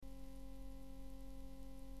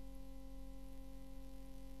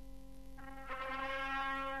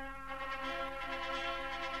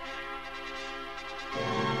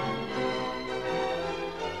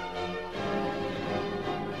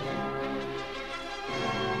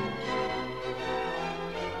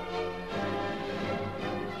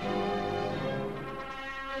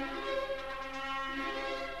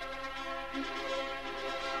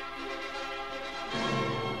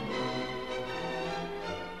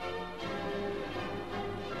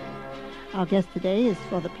Our guest today is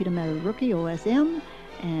Father Peter Mariruki, OSM,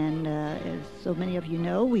 and as so many of you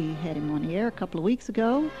know, we had him on the air a couple of weeks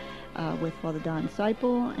ago with Father Don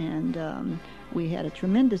Seipel, and we had a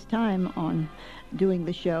tremendous time on doing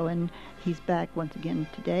the show, and he's back once again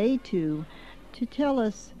today to tell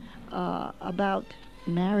us about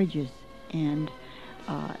marriages, and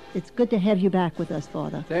it's good to have you back with us,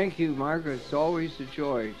 Father. Thank you, Margaret. It's always a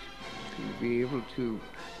joy to be able to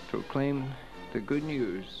proclaim the good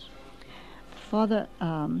news. Father,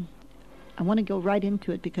 I want to go right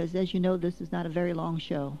into it because, as you know, this is not a very long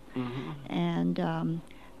show, and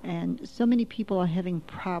so many people are having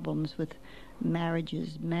problems with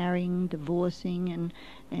marriages, marrying, divorcing,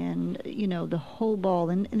 and you know, the whole ball,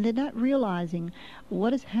 and they're not realizing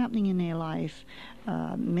what is happening in their life.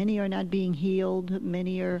 Many are not being healed.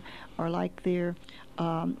 Many are like they're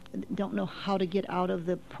don't know how to get out of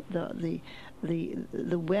the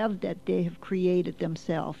web that they have created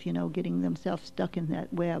themselves, you know, getting themselves stuck in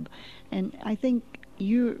that web. And I think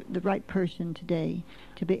you're the right person today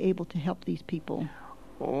to be able to help these people.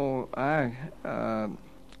 Oh,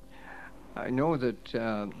 I know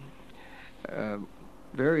that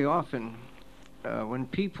very often when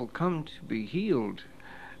people come to be healed,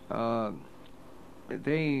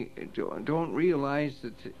 they don't realize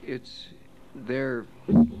that it's their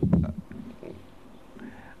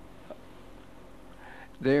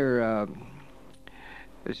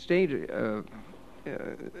state of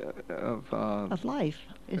life,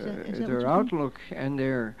 their outlook and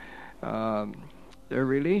their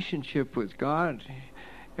relationship with God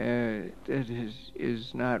that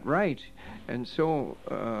is not right, and so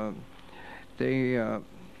they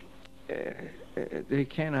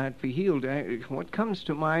cannot be healed. What comes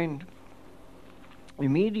to mind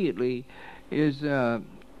immediately is a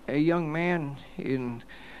young man in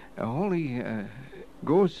a Holy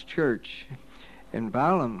Ghost Church in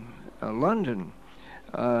Balham, London,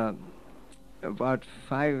 about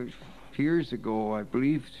 5 years ago, I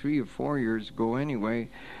believe, 3 or 4 years ago anyway,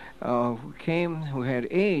 who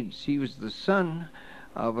had AIDS. He was the son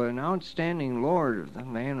of an outstanding lord, the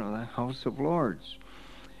man of the House of Lords.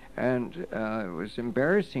 And it was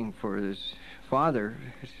embarrassing for his father.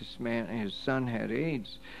 His son had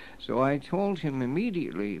AIDS. So I told him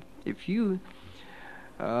immediately, if you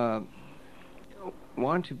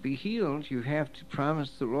want to be healed, you have to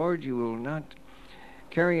promise the Lord you will not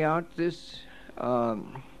carry out this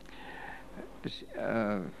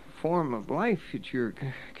form of life that you're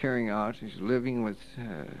carrying out, is living with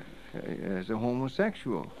as a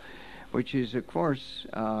homosexual, which is, of course,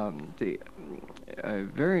 a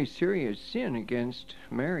very serious sin against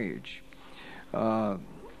marriage.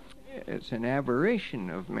 It's an aberration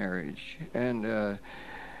of marriage, and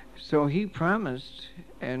so he promised,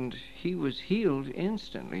 and he was healed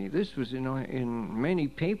instantly. This was in many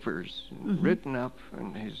papers, written up,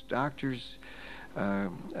 and his doctors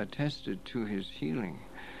attested to his healing.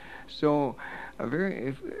 So,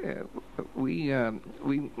 we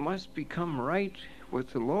must become right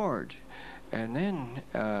with the Lord, and then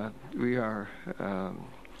we are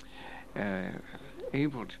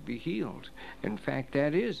able to be healed. In fact,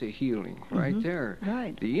 that is a healing right there.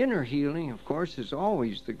 Right. The inner healing, of course, is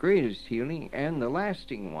always the greatest healing and the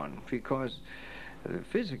lasting one, because the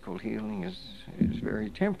physical healing is very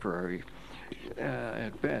temporary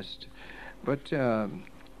at best. But I'm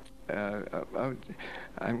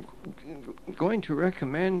going to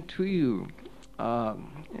recommend to you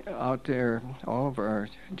out there, all of our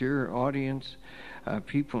dear audience,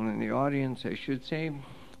 people in the audience, I should say,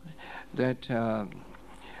 that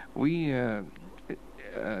we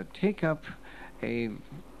take up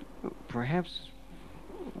perhaps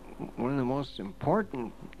one of the most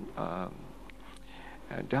important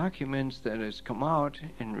documents that has come out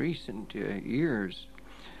in recent years,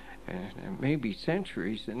 and maybe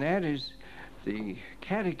centuries, and that is the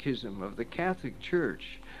Catechism of the Catholic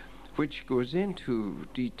Church, which goes into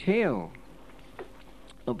detail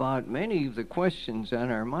about many of the questions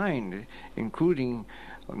on our mind, including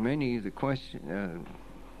many of the questions,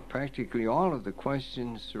 practically all of the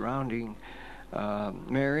questions surrounding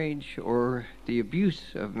marriage or the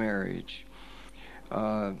abuse of marriage.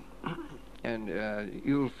 And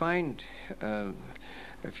you'll find,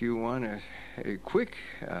 if you want a quick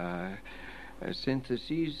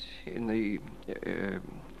synthesis in the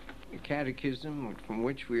Catechism from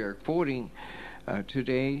which we are quoting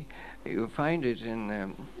today, you'll find it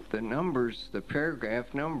in the numbers, the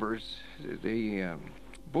paragraph numbers. The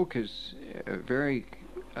book is very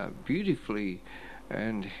beautifully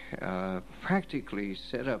and practically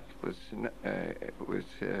set up with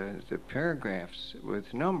the paragraphs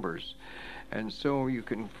with numbers, and so you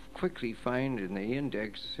can quickly find in the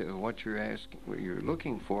index what you're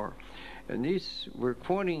looking for. And this, we're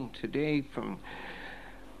quoting today from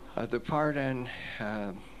the part on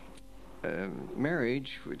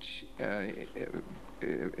marriage, which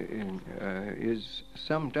is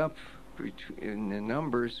summed up in the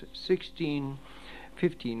numbers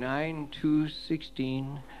 1659 to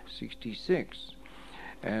 1666.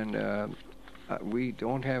 And we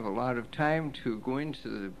don't have a lot of time to go into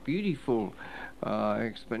the beautiful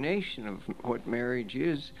explanation of what marriage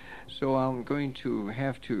is, so I'm going to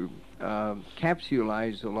have to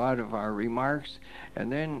capsulize a lot of our remarks, and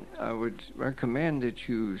then I would recommend that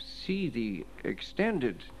you see the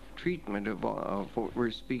extended treatment of what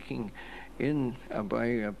we're speaking in by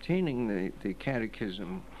obtaining the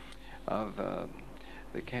Catechism of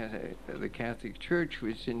the Catholic Church,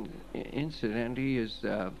 which incidentally is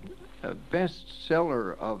a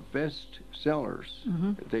bestseller of bestsellers,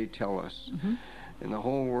 they tell us, in the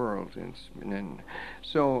whole world.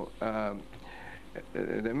 So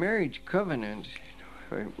the marriage covenant,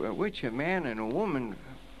 which a man and a woman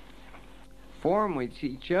form with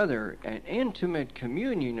each other an intimate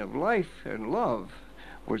communion of life and love,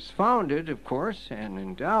 was founded, of course, and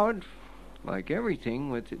endowed, like everything,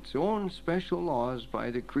 with its own special laws by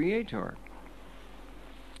the Creator.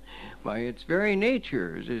 By its very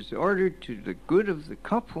nature, it is ordered to the good of the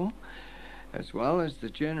couple, as well as the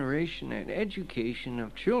generation and education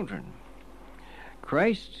of children.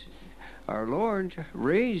 Christ, our Lord,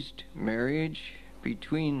 raised marriage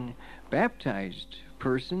between baptized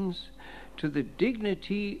persons to the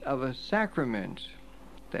dignity of a sacrament.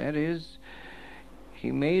 That is,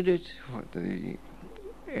 he made it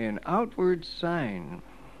an outward sign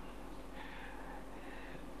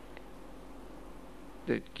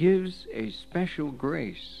that gives a special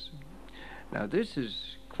grace. Now, this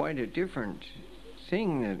is quite a different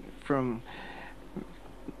thing from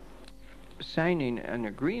signing an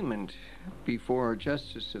agreement before a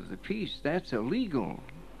justice of the peace. That's a legal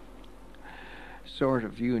sort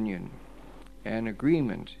of union and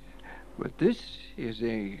agreement. But this is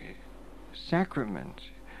a sacrament.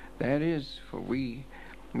 That is, for we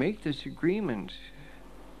make this agreement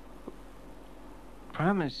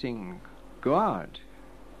promising God,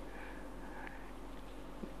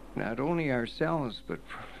 not only ourselves, but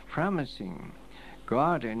promising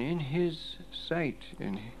God, and in His sight,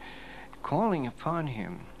 and calling upon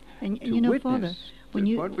Him and to you know, witness Father, when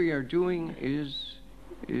that what we are doing is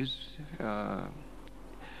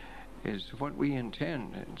what we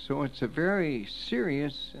intend. And so it's a very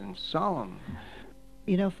serious and solemn.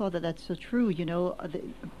 You know, Father, that's so true. You know,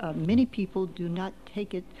 many people do not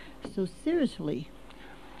take it so seriously.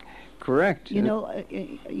 Correct. You know,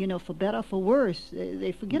 for better or for worse,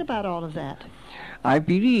 they forget about all of that. I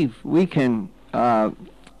believe we can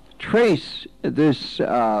trace this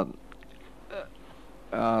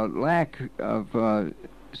lack of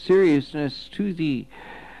seriousness to the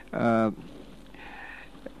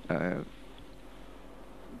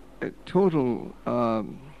total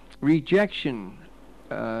rejection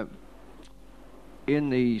in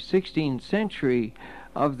the 16th century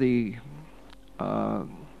of the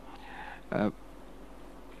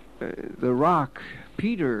rock,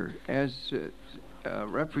 Peter, as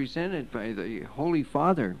represented by the Holy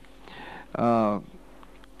Father,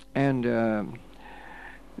 and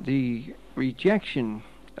the rejection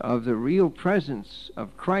of the real presence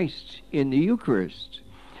of Christ in the Eucharist.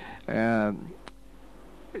 When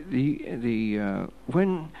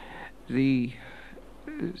the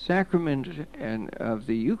sacrament of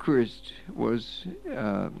the Eucharist was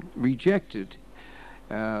rejected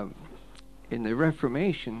in the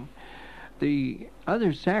Reformation, the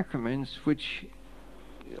other sacraments which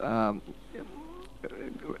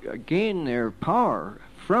gain their power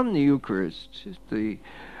from the Eucharist, the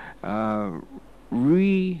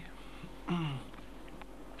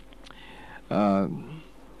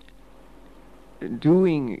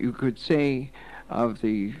doing, you could say, of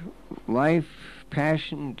the life,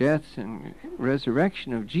 passion, death, and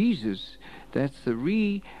resurrection of Jesus. That's the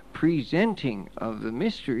re-presenting of the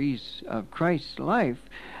mysteries of Christ's life.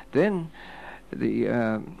 Then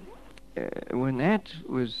when that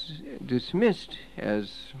was dismissed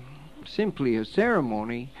as simply a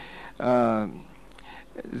ceremony,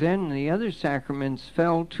 then the other sacraments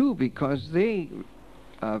fell too, because they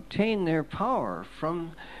obtained their power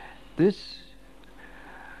from this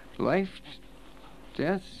life,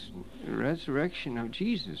 death, resurrection of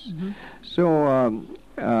Jesus. So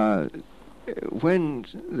when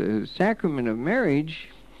the sacrament of marriage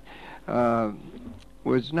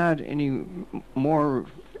was not any more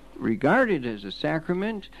regarded as a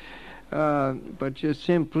sacrament, but just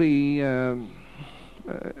simply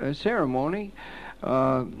ceremony,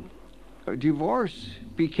 divorce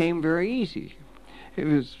became very easy. It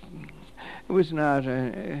was not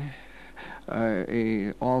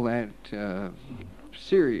all that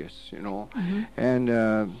serious, and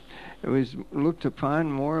it was looked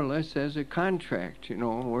upon more or less as a contract,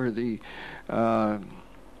 where the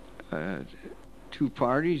two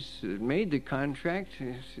parties that made the contract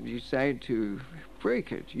decide to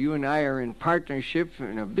break it. You and I are in partnership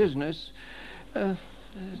in a business.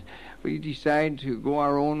 We decide to go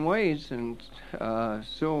our own ways, and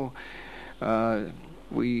so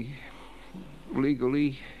we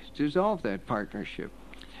legally dissolve that partnership.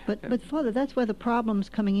 But Father, that's where the problem's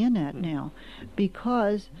coming in at now,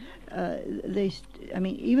 because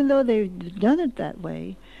even though they've done it that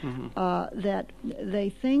way, that they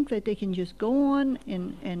think that they can just go on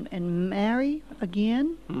and marry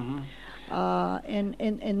again, and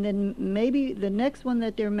then maybe the next one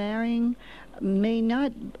that they're marrying may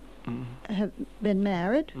not have been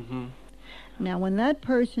married. Now, when that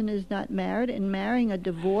person is not married and marrying a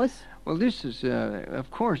divorce. Well, this is,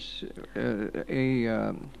 of course,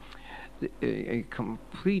 a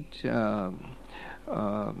complete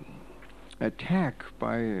attack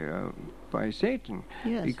by Satan,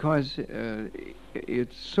 yes. Because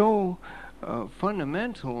it's so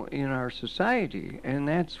fundamental in our society, and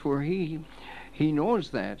that's where he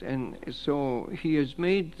knows that, and so he has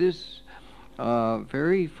made this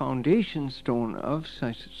very foundation stone of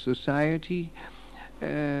society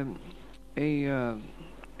a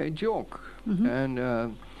joke and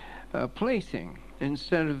a plaything,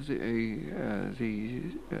 instead of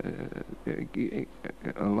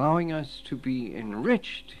allowing us to be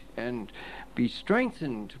enriched and be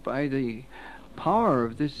strengthened by the power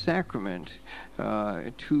of this sacrament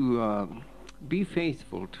to be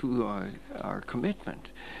faithful to our commitment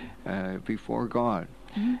before God.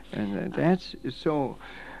 And that's so,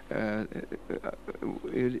 in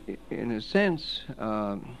a sense,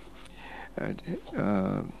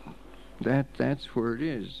 that's where it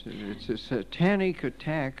is. It's a satanic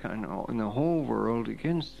attack on the whole world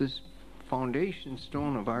against this foundation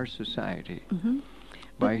stone of our society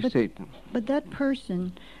by Satan. But that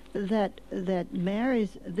person that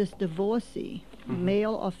marries this divorcee,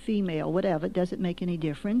 male or female, whatever, doesn't make any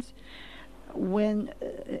difference.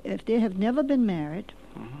 If they have never been married,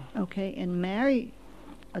 and marry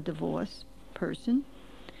a divorced person,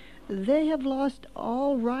 they have lost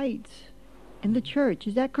all rights in the church.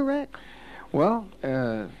 Is that correct? Well,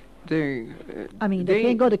 they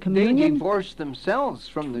can't go to communion. They divorce themselves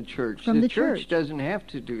from the church. From the church doesn't have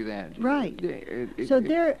to do that. Right. So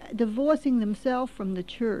they're divorcing themselves from the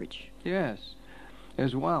church. Yes,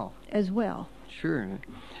 as well. As well. Sure.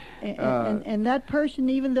 And that person,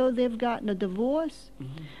 even though they've gotten a divorce,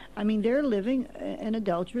 they're living an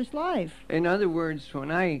adulterous life. In other words,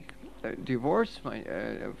 when I divorce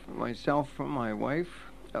myself from my wife,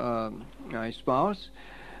 my spouse,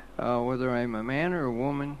 whether I'm a man or a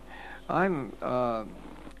woman, I'm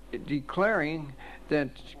declaring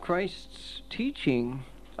that Christ's teaching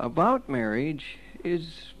about marriage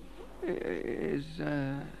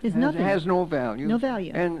nothing. Has no value. No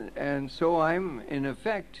value. And so I'm in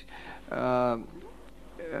effect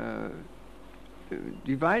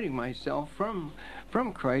dividing myself from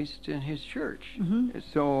Christ and His church.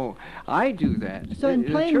 So I do that. So in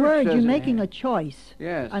plain words, you're making a choice.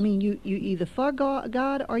 Yes. You either for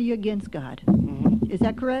God or you're against God. Is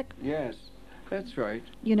that correct? Yes, that's right.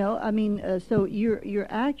 So you're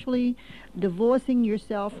actually divorcing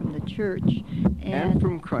yourself from the church and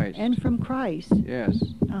from Christ. And from Christ. Yes.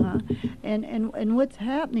 And what's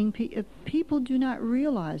happening? People do not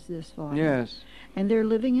realize this, Father. Yes. And they're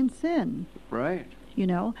living in sin. Right.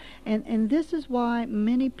 And this is why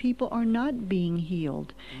many people are not being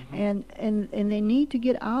healed, and they need to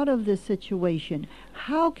get out of this situation.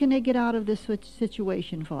 How can they get out of this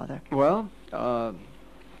situation, Father? Well,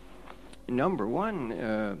 number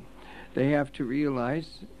one, they have to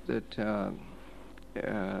realize that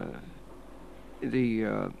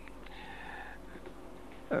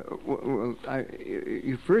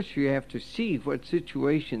first you have to see what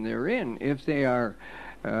situation they're in. If they are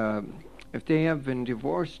if they have been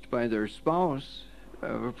divorced by their spouse,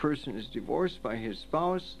 a person is divorced by his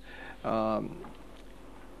spouse,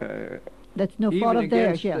 that's no fault of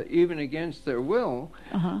theirs, even against their will,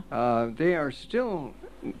 they are still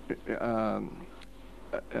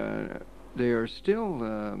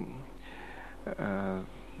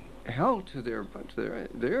held to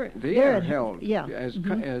they are held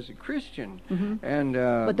as a Christian, and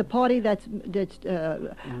but the party that's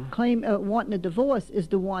wanting a divorce is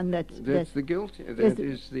the one that's the guilty. That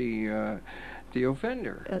is the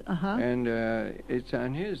offender, and it's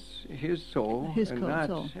on his soul, and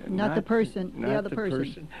not the person, the other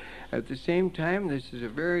person. At the same time, this is a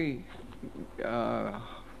very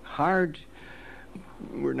hard.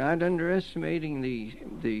 We're not underestimating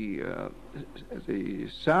the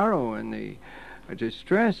sorrow and the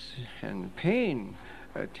distress and pain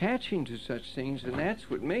attaching to such things, and that's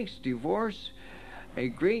what makes divorce a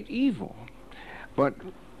great evil. But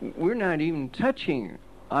we're not even touching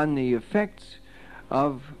on the effects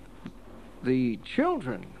of the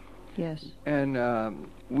children. Yes. And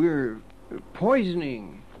we're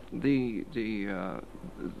poisoning the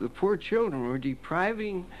poor children. We're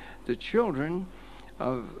depriving the children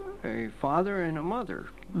of a father and a mother.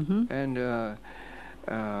 And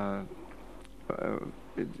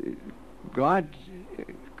God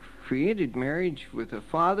created marriage with a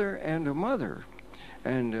father and a mother.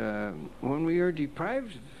 And when we are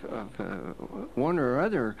deprived of one or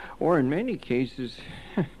other, or in many cases,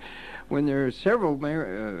 when there are several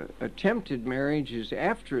attempted marriages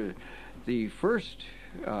after the first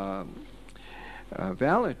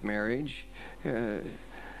valid marriage,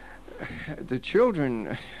 the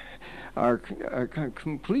children are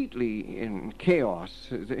completely in chaos.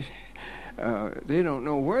 They don't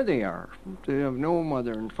know where they are. They have no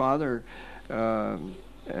mother and father. They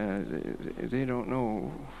don't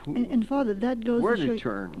know and Father, that goes where to show,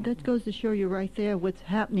 turn. That goes to show you right there what's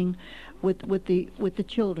happening with the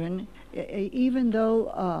children. Even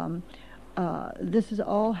though this is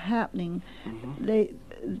all happening,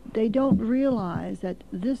 they don't realize that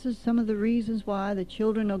this is some of the reasons why the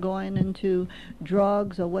children are going into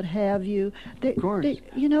drugs or what have you. Of course.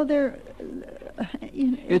 They're.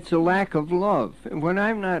 It's a lack of love. When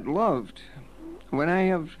I'm not loved, when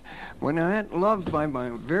I'm not loved by my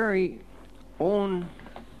very own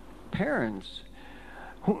parents,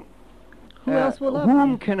 who else will love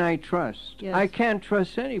whom you? can I trust? Yes. I can't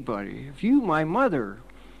trust anybody. If you, my mother,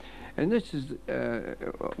 and this is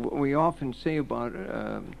what we often say about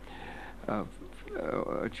a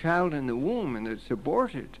child in the womb and it's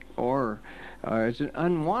aborted or is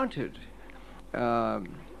unwanted,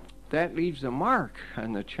 that leaves a mark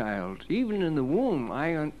on the child. Even in the womb,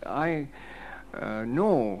 I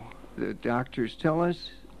know the doctors tell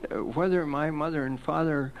us whether my mother and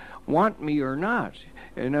father want me or not.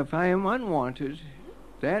 And if I am unwanted,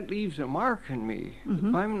 that leaves a mark on me.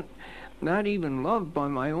 If I'm not even loved by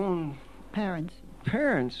my own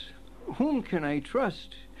parents, whom can I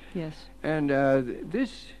trust? Yes. And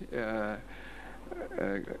this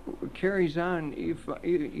carries on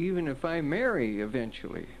even if I marry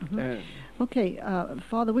eventually. Okay,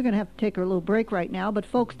 Father, we're going to have to take a little break right now, but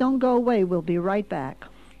folks, don't go away. We'll be right back.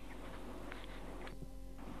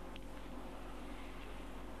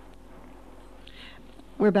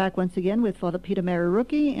 We're back once again with Father Peter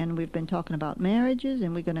Marirucki, and we've been talking about marriages,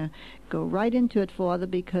 and we're going to go right into it, Father,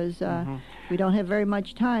 because we don't have very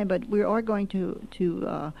much time, but we are going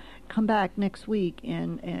to come back next week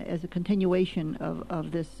and as a continuation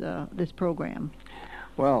of this program.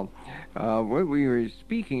 Well, what we were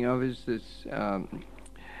speaking of is this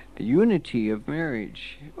unity of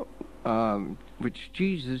marriage, which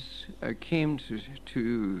Jesus came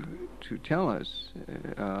to tell us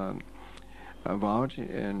about.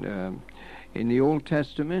 And in the Old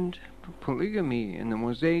Testament, polygamy in the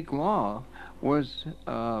Mosaic Law was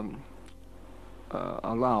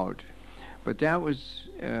allowed, but that was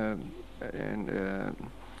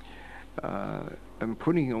I'm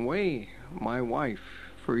putting away my wife,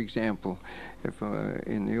 for example, if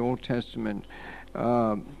in the Old Testament.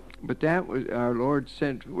 But that was, our Lord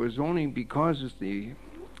said, was only because of the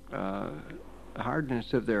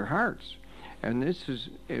hardness of their hearts, and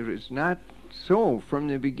it was not so from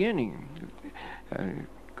the beginning.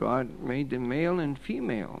 God made them male and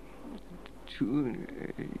female.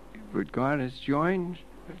 What God has joined,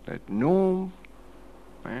 let no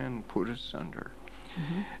man put asunder.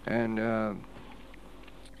 And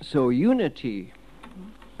so unity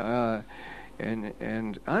and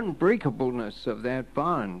unbreakableness of that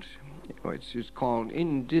bond, which is called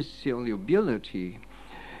indissolubility,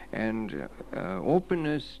 and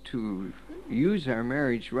openness to use our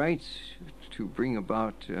marriage rights to bring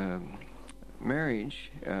about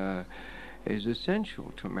marriage is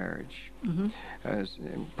essential to marriage. As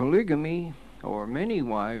polygamy, or many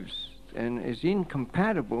wives, and is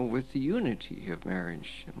incompatible with the unity of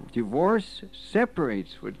marriage. Divorce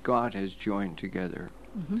separates what God has joined together.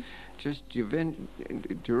 Just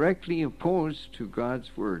directly opposed to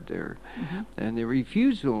God's word there. And the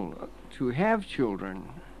refusal to have children,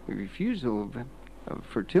 the refusal of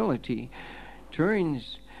fertility,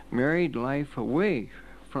 turns married life away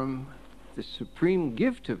from the supreme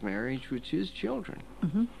gift of marriage, which is children.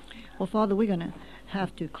 Mm-hmm. Well, Father, we're going to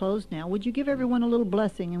have to close now. Would you give everyone a little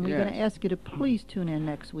blessing? And we're going to ask you to please tune in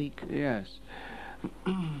next week. Yes.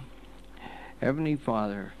 Heavenly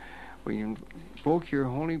Father, we invoke your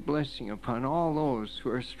holy blessing upon all those who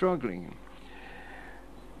are struggling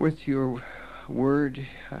with your word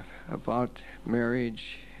about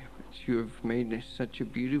marriage, which you have made such a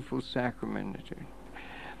beautiful sacrament.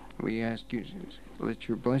 We ask you to let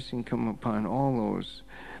your blessing come upon all those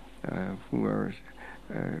who are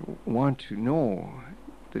want to know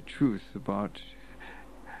the truth about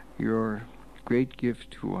your great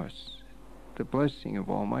gift to us. The blessing of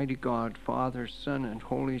Almighty God, Father, Son, and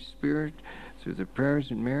Holy Spirit, through the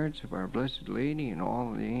prayers and merits of our Blessed Lady and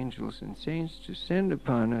all the angels and saints, descend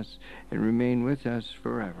upon us and remain with us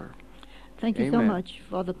forever. Thank you Amen. so much,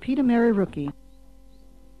 Father Peter Mary Rookie.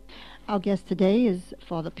 Our guest today is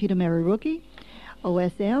Father Peter Mary Rookie,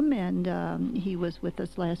 OSM, and he was with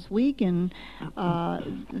us last week, and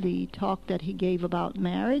the talk that he gave about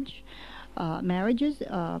marriages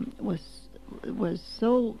was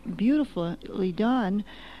so beautifully done,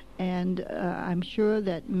 and I'm sure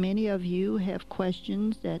that many of you have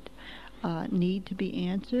questions that need to be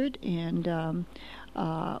answered, and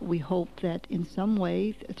we hope that in some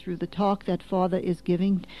way through the talk that Father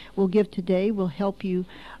will give today will help you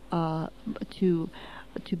to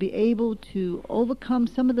be able to overcome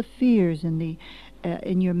some of the fears in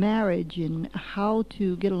your marriage, and how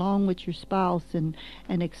to get along with your spouse and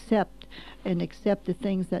accept the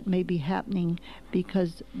things that may be happening,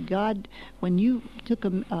 because God, when you took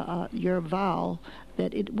your vow,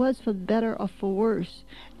 that it was for better or for worse,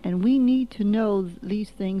 and we need to know these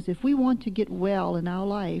things if we want to get well in our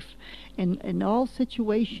life. In all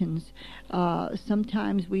situations,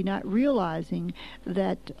 sometimes we're not realizing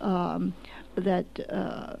that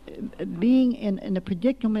being in a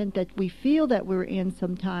predicament that we feel that we're in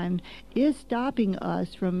sometimes is stopping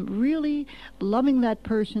us from really loving that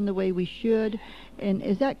person the way we should. And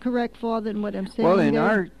is that correct, Father, in what I'm saying? Well,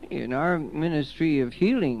 in our ministry of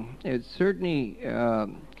healing, it certainly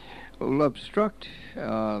will obstruct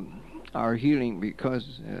our healing,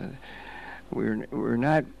 because we're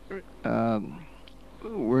not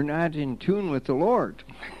in tune with the Lord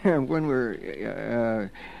when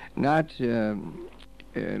we're not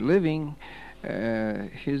living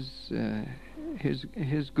His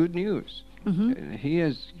good news. Mm-hmm. He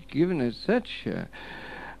has given us such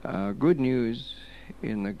good news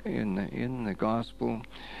in the gospel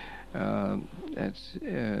that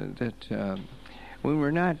when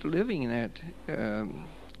we're not living that,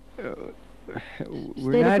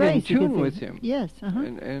 we're not in tune with Him. Yes. Uh-huh.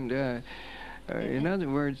 And in other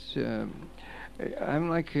words, I'm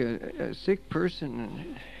like a sick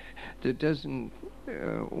person that doesn't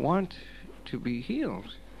want to be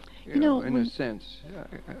healed. In a sense.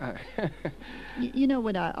 You know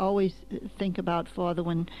what I always think about, Father,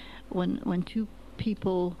 when two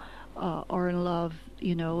people are in love,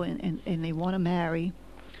 and they want to marry,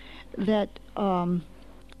 that I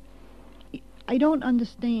don't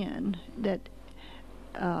understand that.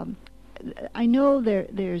 I know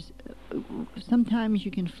there's sometimes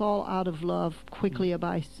you can fall out of love quickly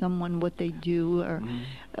by someone, what they do or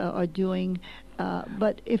are doing,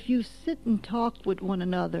 but if you sit and talk with one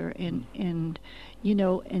another and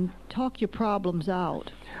talk your problems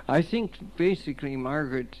out. I think basically,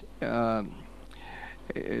 Margaret, the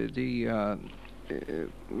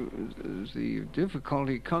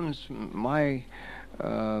difficulty comes from my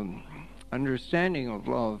understanding of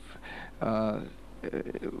love.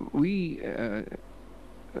 We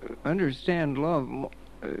understand love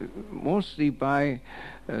mostly by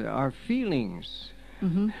our feelings.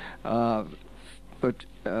 Mm-hmm. But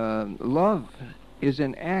love is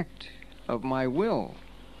an act of my will.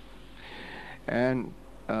 And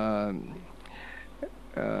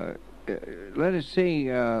let us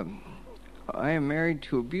say I am married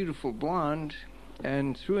to a beautiful blonde,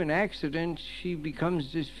 and through an accident she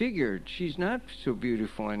becomes disfigured. She's not so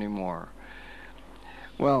beautiful anymore.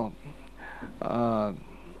 Well, I'm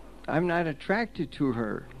not attracted to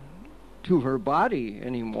her body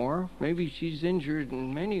anymore. Maybe she's injured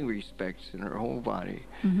in many respects in her whole body.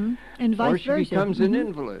 Mm-hmm. And vice versa. Or she becomes an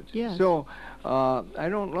invalid. Yes. So I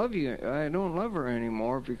don't love her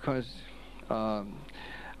anymore, because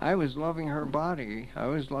I was loving her body. I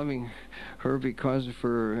was loving her because of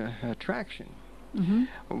her attraction.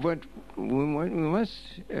 Mm-hmm. But we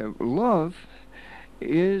must love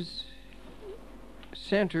is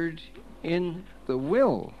centered in the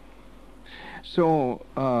will. So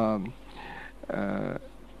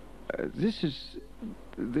this is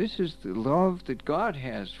the love that God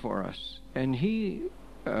has for us, and He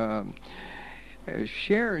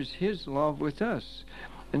shares his love with us.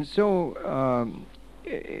 And so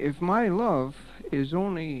if my love is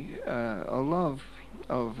only a love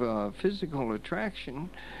of physical attraction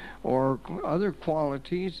or other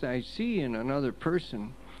qualities I see in another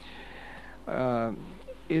person,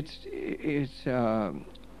 it's a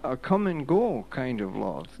come and go kind of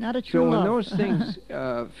love. Not a true love.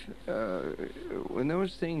 When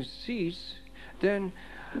those things cease, then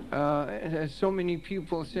as so many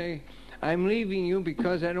people say, I'm leaving you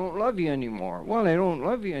because I don't love you anymore. Well, I don't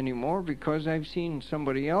love you anymore because I've seen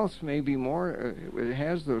somebody else, maybe more,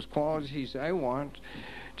 has those qualities I want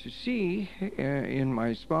to see in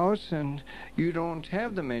my spouse, and you don't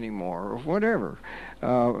have them anymore, or whatever.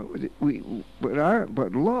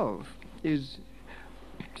 But love is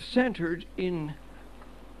centered in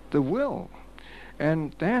the will,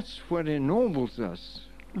 and that's what ennobles us.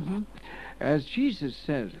 Mm-hmm. As Jesus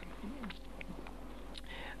said,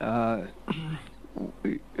 and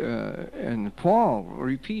Paul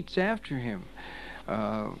repeats after him,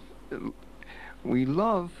 we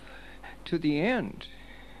love to the end.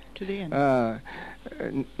 To the end.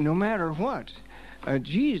 No matter what.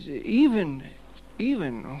 Jesus, even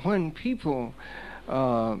when people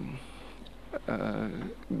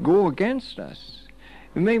go against us,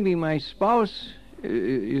 maybe my spouse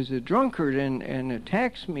is a drunkard and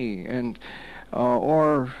attacks me, and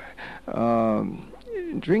or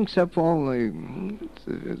drinks up all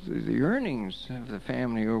the earnings of the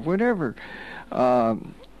family, or whatever.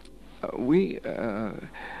 We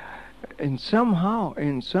in some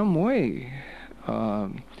way,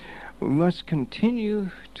 we must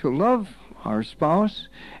continue to love our spouse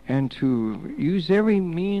and to use every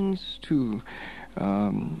means to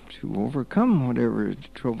overcome whatever the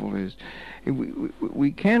trouble is.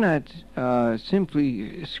 We cannot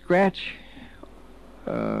simply scratch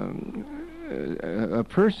a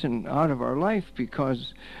person out of our life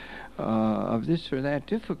because of this or that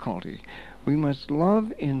difficulty. We must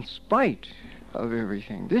love in spite of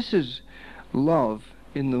everything. This is love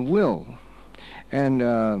in the will. And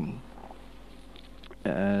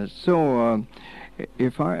so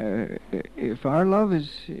if our love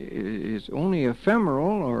is only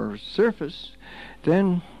ephemeral or surface,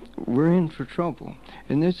 then we're in for trouble.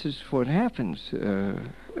 And this is what happens.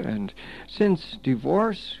 And since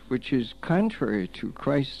divorce, which is contrary to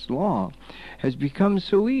Christ's law, has become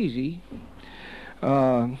so easy,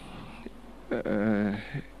 I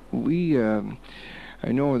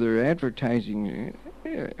know they're advertising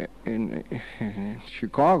in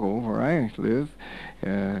Chicago, where I live,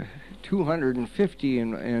 250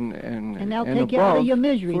 and they'll take you out of your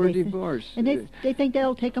misery for divorce. And they think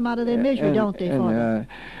they'll take them out of their misery, don't they, Father?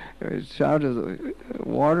 It's out of the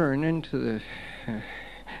water and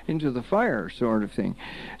into the fire, sort of thing.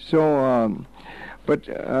 So, but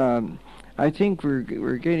I think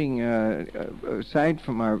we're getting aside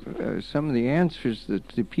from our some of the answers that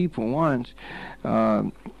the people want.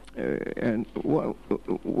 And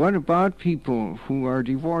what about people who are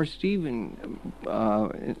divorced even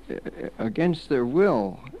against their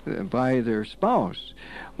will by their spouse?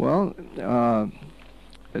 Well,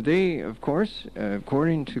 they, of course,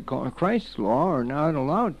 according to Christ's law, are not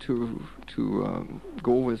allowed to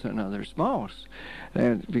go with another spouse,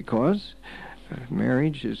 because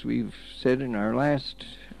marriage, as we've said in our last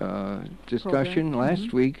discussion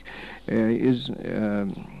last week, is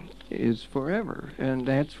forever, and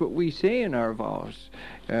that's what we say in our vows,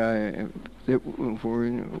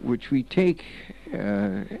 which we take,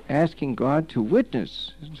 asking God to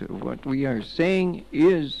witness to what we are saying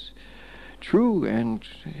is true, and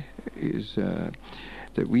is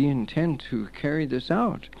that we intend to carry this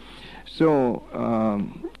out. So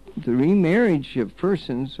the remarriage of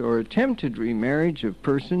persons, or attempted remarriage of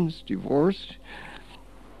persons divorced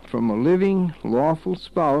from a living lawful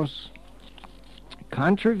spouse,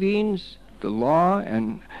 contravenes the law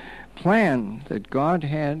and plan that God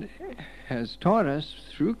has taught us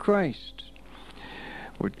through Christ.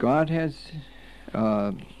 What God has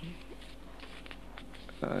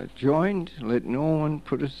joined, let no one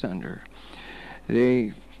put asunder.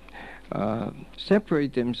 They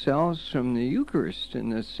separate themselves from the Eucharist in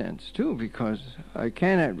this sense too, because I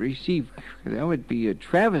cannot receive. That would be a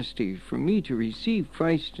travesty for me to receive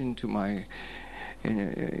Christ into my,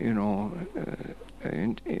 into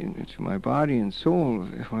my body and soul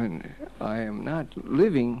when I am not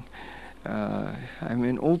living. I'm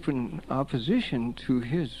in open opposition to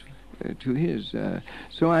His.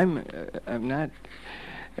 So I'm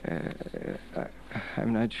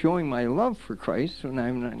not showing my love for Christ when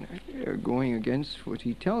I'm not going against what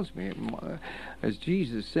He tells me. As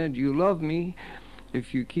Jesus said, "You love me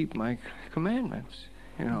if you keep my commandments."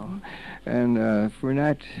 you know. And if we're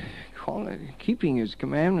not keeping his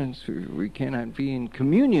commandments, we cannot be in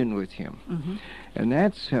communion with him. And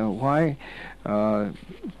that's why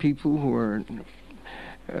people who are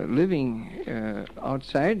living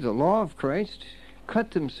outside the law of Christ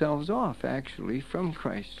cut themselves off, actually, from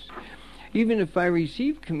Christ. Even if I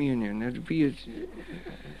receive communion, it would be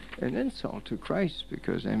an insult to Christ,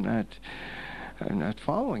 because I'm not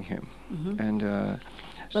following him. And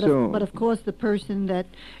but of course, the person that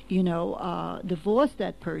divorced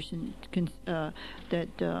that person in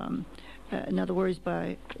other words,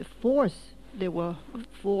 by force, they were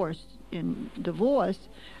forced in divorce,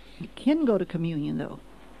 can go to communion, though.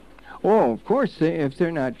 Oh, of course, if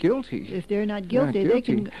they're not guilty. If they're not guilty, they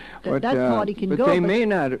can. That party can but go. They may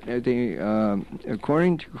not.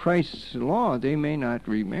 According to Christ's law, they may not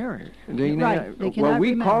remarry. They cannot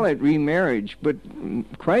we remarry. Call it remarriage, but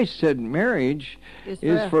Christ said marriage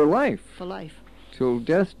is for life. For life. Till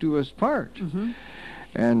death do us part.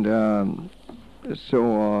 And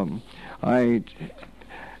so I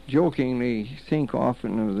jokingly think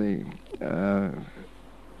often of the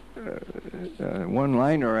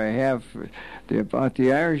one-liner I have about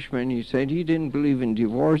the Irishman. He said he didn't believe in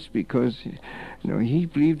divorce because he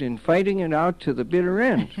believed in fighting it out to the bitter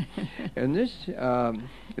end. And this,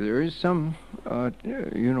 there is some,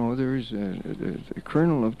 there is a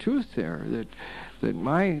kernel of truth there, that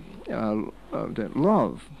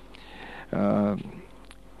love,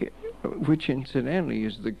 which incidentally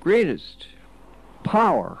is the greatest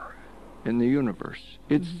power in the universe.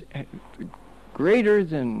 It's greater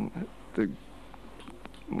than the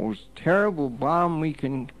most terrible bomb we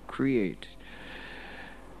can create.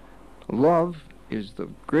 Love is the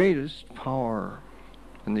greatest power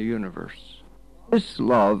in the universe. This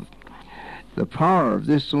love, the power of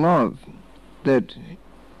this love that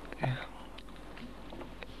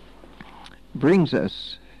brings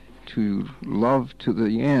us to love to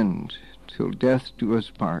the end, till death do us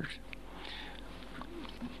part.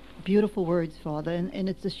 Beautiful words, Father, and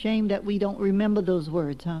it's a shame that we don't remember those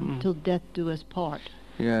words, till death do us part.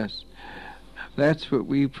 Yes, that's what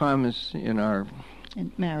we promise in our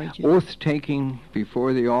marriage oath-taking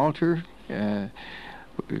before the altar, in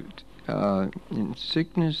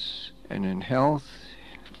sickness and in health,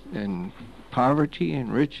 and poverty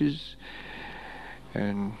and riches,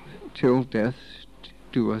 and till death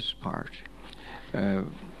do us part.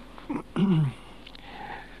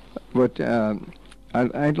 But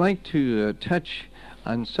I'd like to touch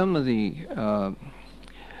on some of the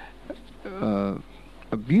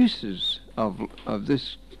abuses of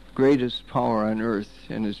this greatest power on earth,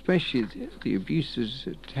 and especially the abuses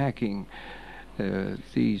attacking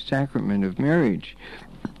the sacrament of marriage.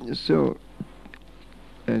 So,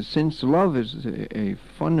 since love is a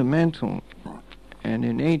fundamental and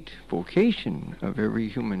innate vocation of every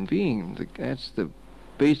human being, that's the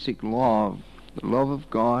basic law of the love of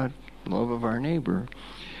God, love of our neighbor.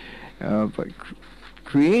 But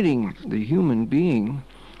creating the human being,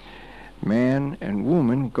 man and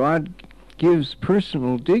woman, God gives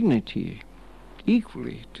personal dignity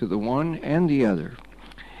equally to the one and the other.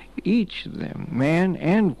 Each of them, man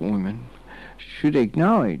and woman, should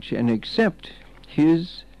acknowledge and accept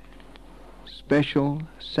his special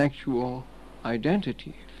sexual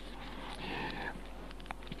identity.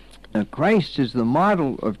 Now, Christ is the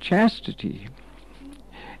model of chastity.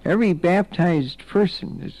 Every baptized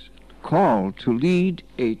person is called to lead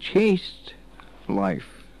a chaste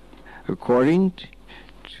life according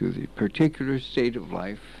to the particular state of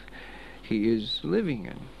life he is living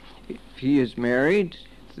in. If he is married,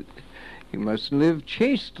 he must live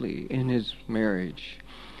chastely in his marriage.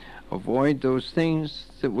 Avoid those things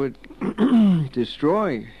that would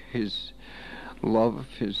destroy his love of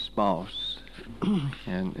his spouse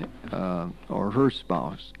and or her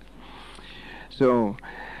spouse. So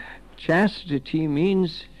chastity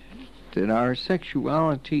means that our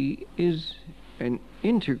sexuality is an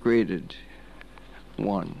integrated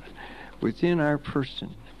one within our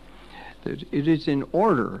person, that it is in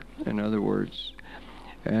order, in other words.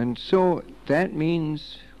 And so that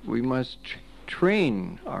means we must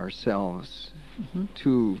train ourselves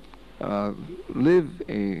to live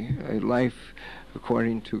a life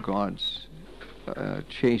according to God's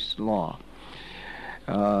chaste law.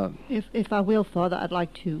 If I will, Father, I'd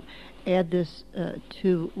like to add this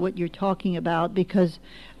to what you're talking about, because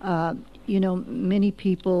many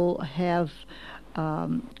people have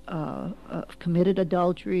committed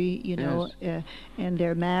adultery, in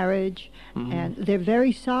their marriage, and they're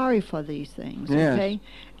very sorry for these things. Yes. Okay,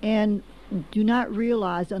 and do not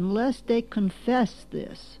realize unless they confess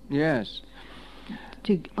this. Yes.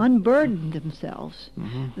 to unburden themselves,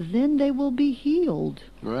 then they will be healed.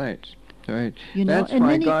 Right. Right. You know, that's and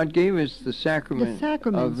why many- God gave us the sacrament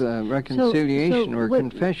of reconciliation or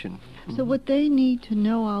confession. So what they need to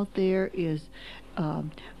know out there is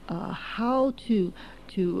how to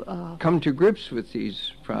come to grips with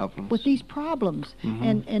these problems.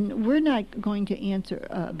 And we're not going to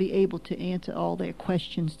be able to answer all their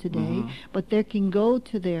questions today, but they can go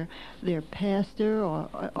to their pastor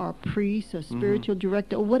or priest or spiritual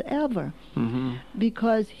director or whatever,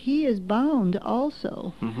 because he is bound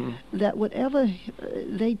also that whatever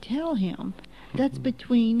they tell him, that's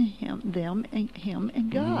between them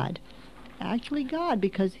and God. Actually God,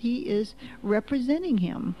 because he is representing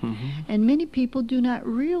him. And many people do not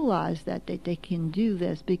realize that they can do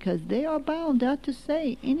this because they are bound not to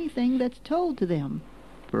say anything that's told to them.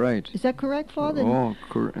 Right. Is that correct, Father? Oh,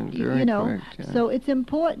 very correct. Yeah. So it's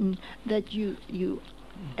important that you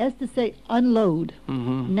as to say, unload.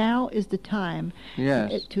 Now is the time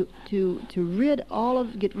to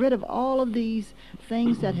get rid of all of these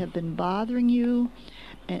things that have been bothering you,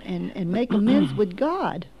 and make amends with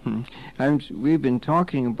God. We've been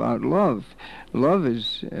talking about love. Love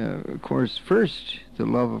is, of course, first the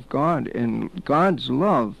love of God, and God's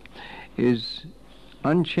love is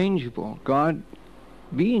unchangeable. God,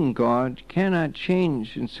 being God, cannot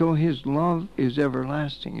change, and so his love is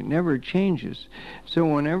everlasting. It never changes. So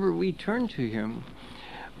whenever we turn to him,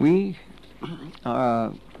 we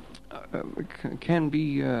can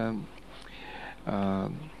be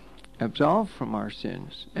absolved from our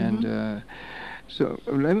sins. And so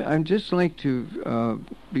I'd just like to,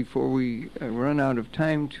 before we run out of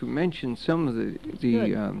time, to mention some of the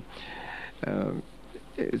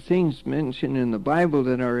things mentioned in the Bible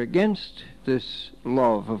that are against this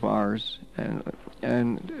love of ours,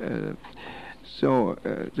 and so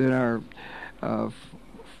that are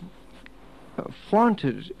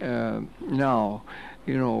flaunted now,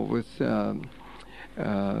 with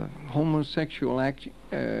homosexual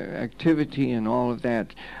activity and all of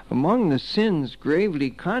that. Among the sins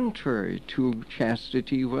gravely contrary to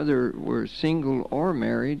chastity, whether we're single or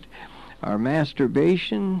married, are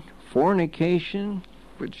masturbation, fornication,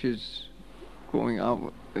 which is going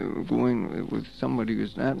with somebody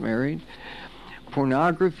who's not married,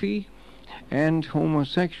 pornography, and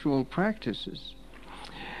homosexual practices.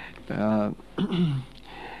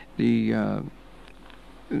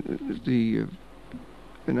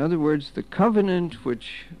 In other words, the covenant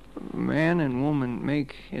which man and woman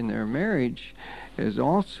make in their marriage is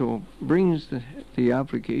also brings the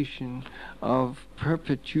obligation of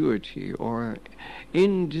perpetuity, or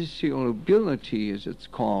indissolubility, as it's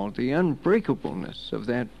called, the unbreakableness of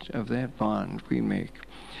that bond we make.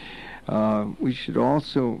 We should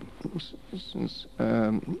also,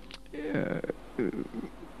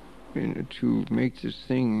 to make this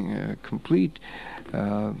thing complete,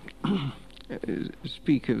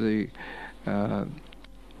 speak of the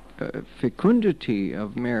fecundity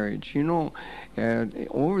of marriage.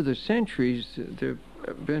 Over the centuries, there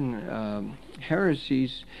have been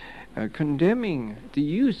heresies condemning the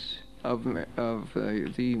use of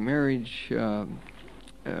the marriage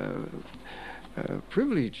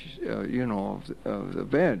privilege, of the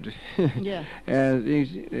bed. Yeah.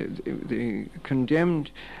 They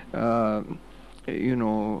condemned,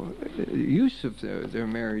 use of their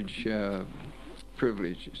marriage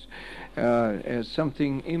privileges as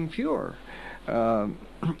something impure.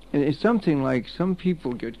 It's something like some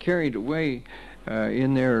people get carried away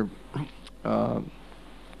in their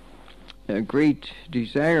great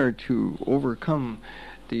desire to overcome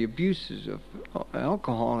the abuses of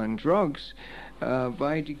alcohol and drugs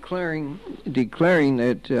by declaring that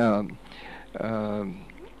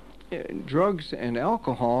drugs and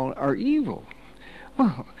alcohol are evil.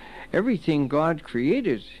 Well, everything God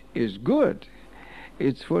created is good.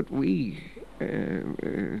 It's what we,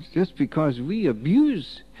 just because we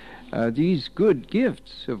abuse these good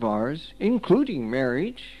gifts of ours, including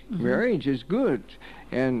marriage. Marriage is good,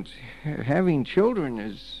 and having children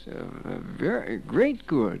is a very great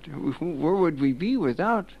good. Where would we be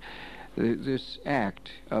without this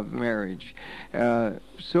act of marriage?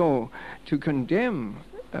 So to condemn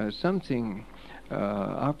something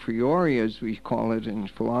a priori, as we call it in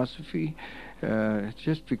philosophy,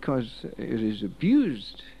 just because it is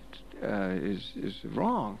abused is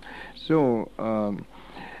wrong. So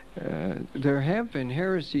there have been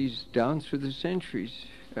heresies down through the centuries,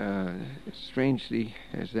 strangely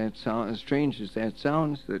as that strange as that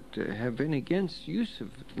sounds, that have been against use of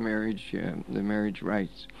marriage, the marriage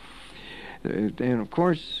rights. And of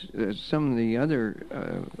course, some of the other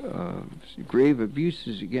grave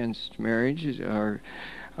abuses against marriages are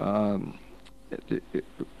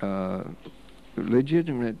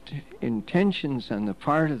legitimate intentions on the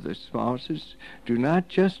part of the spouses do not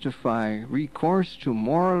justify recourse to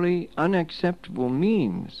morally unacceptable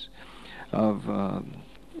means of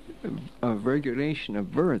regulation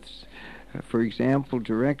of births. For example,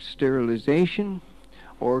 direct sterilization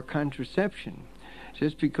or contraception.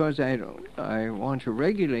 Just because I want to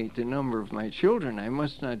regulate the number of my children, I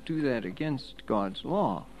must not do that against God's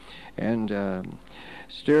law. And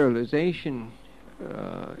sterilization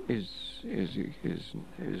is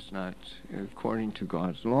not according to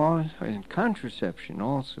God's law, and contraception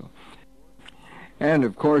also. And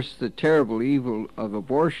of course, the terrible evil of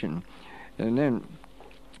abortion. And then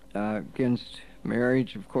against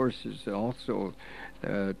marriage, of course, is also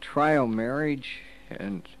trial marriage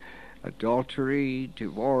and adultery,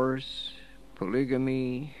 divorce,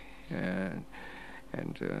 polygamy, and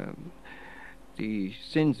the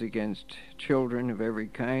sins against children of every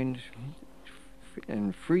kind,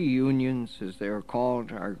 and free unions, as they are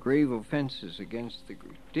called, are grave offenses against the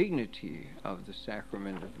dignity of the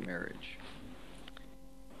sacrament of marriage.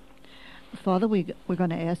 Father, we're going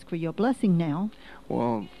to ask for your blessing now.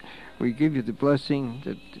 Well, we give you the blessing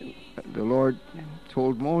that the Lord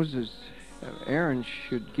told Moses Aaron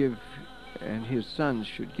should give, and his sons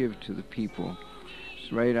should give to the people.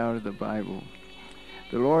 It's right out of the Bible.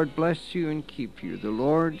 The Lord bless you and keep you. The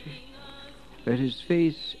Lord let his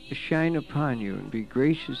face shine upon you and be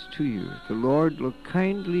gracious to you. The Lord look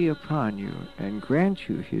kindly upon you and grant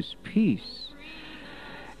you his peace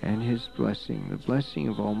and his blessing. The blessing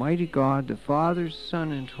of Almighty God, the Father,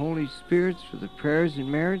 Son, and Holy Spirit, for the prayers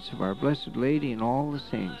and merits of our Blessed Lady and all the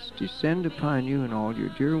saints, descend upon you and all your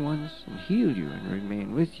dear ones, and heal you and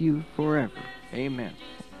remain with you forever. Amen.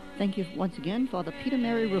 Thank you once again, Father Peter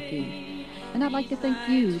Mary Rookie. And I'd like to thank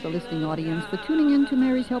you, the listening audience, for tuning in to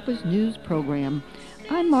Mary's Helpers News program.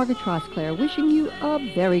 I'm Margaret Trosclair, wishing you a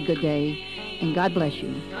very good day, and God bless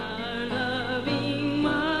you.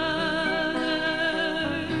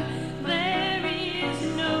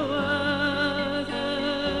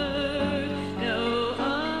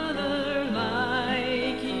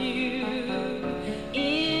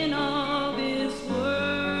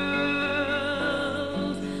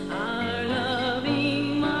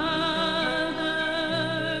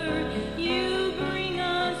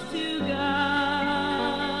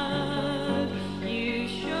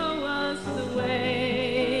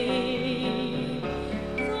 Way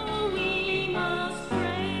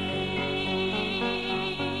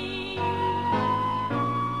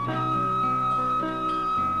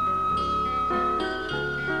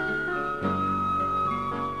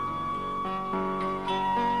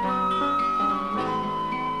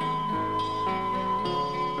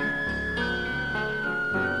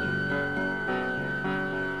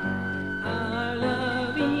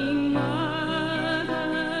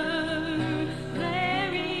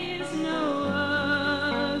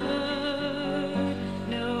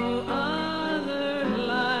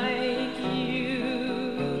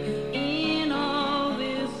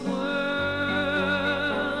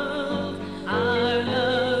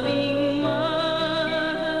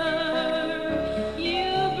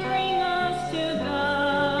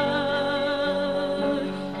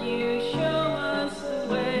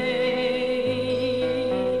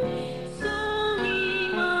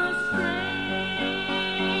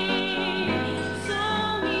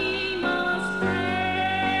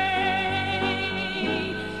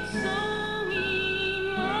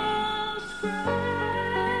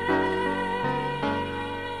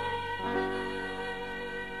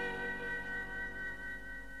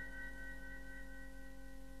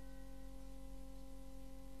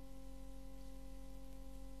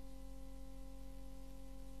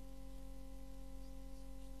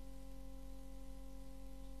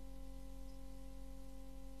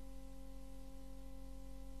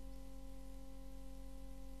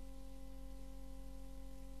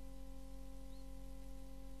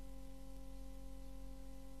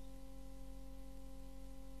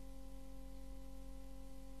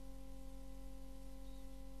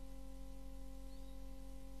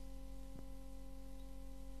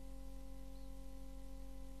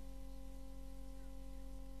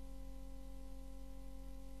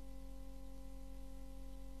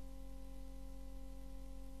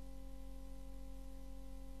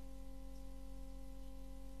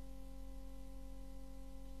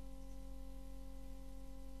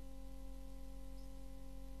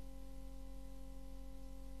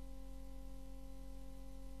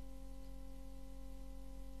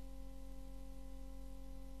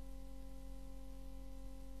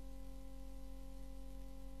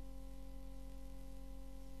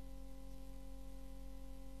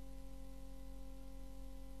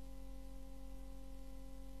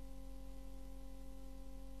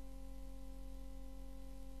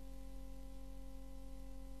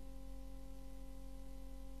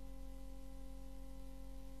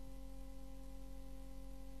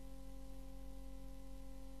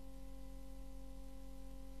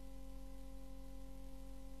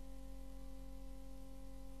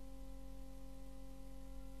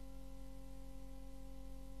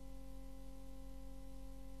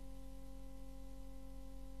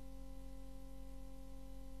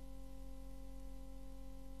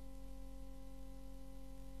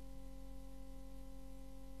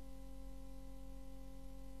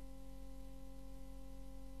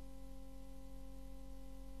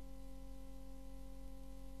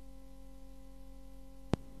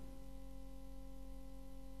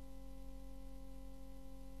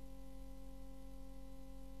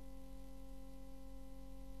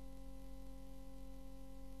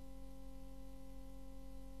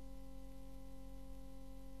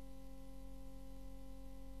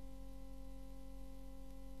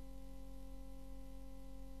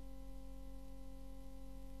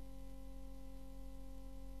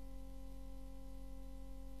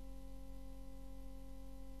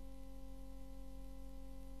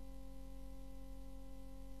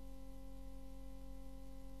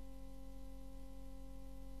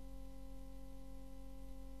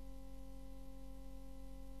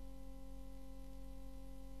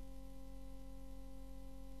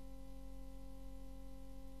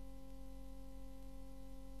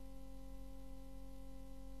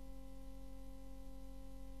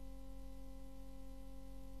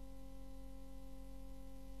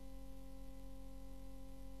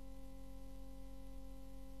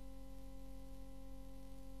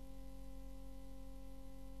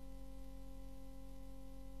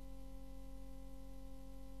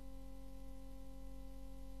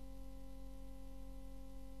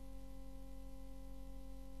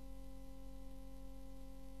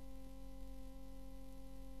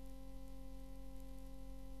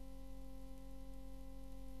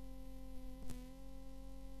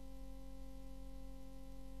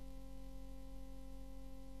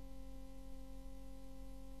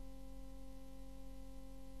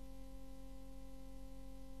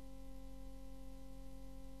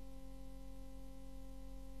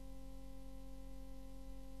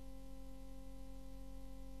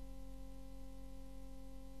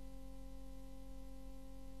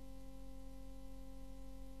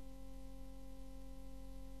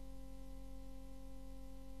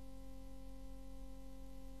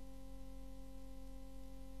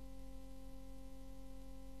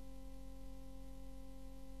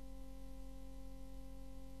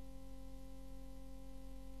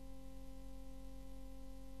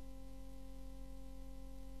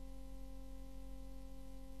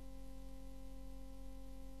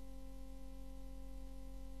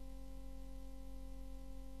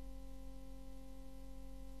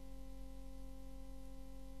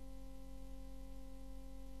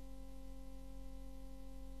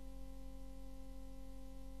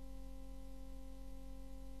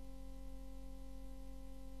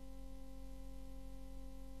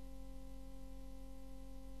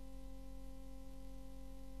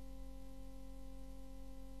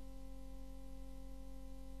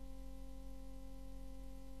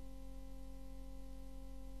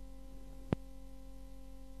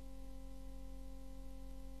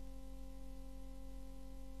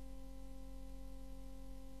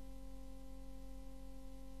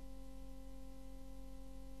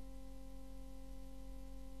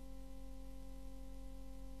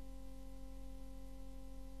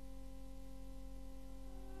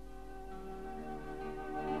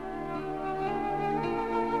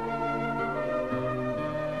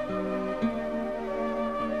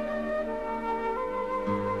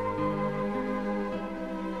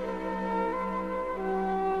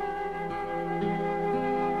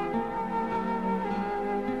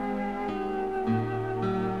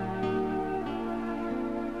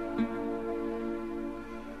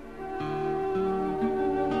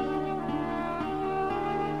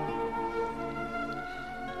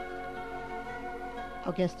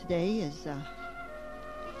Our guest today is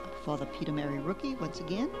Father Peter Mary Rookie once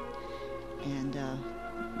again, and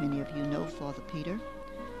many of you know Father Peter,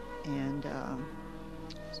 and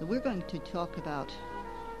so we're going to talk about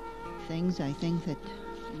things I think that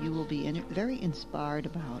you will be very inspired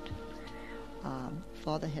about.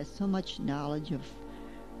 Father has so much knowledge of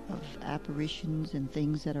apparitions and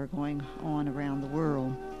things that are going on around the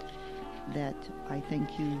world that I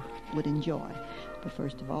think you would enjoy. But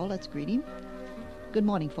first of all, let's greet him. Good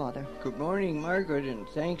morning, Father. Good morning, Margaret, and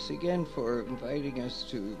thanks again for inviting us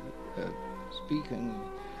to speak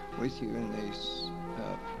with you in this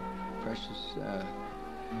precious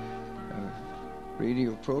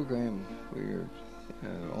radio program. We're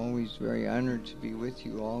always very honored to be with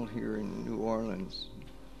you all here in New Orleans.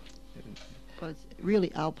 Well, it's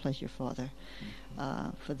really our pleasure, Father.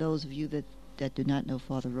 For those of you that do not know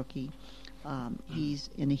Father Rookie, he's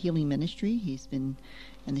in the healing ministry. He's been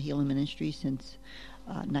in the healing ministry since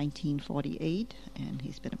 1948, and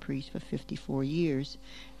he's been a priest for 54 years,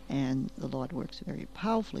 and the Lord works very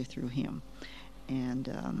powerfully through him.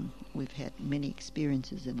 And we've had many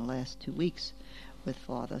experiences in the last 2 weeks with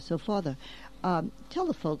Father. So, Father, tell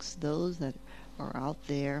the folks, those that are out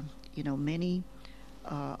there, many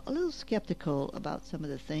a little skeptical about some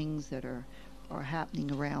of the things that are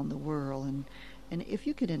happening around the world, and if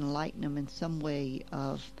you could enlighten them in some way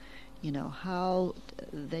of how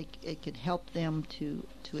it could help them to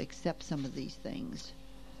accept some of these things.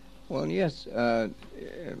 Well, yes,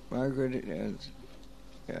 Margaret,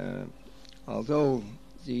 although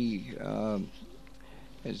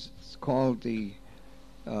it's called the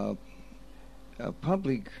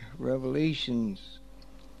public revelations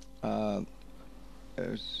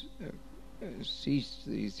ceased,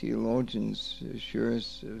 the theologians assure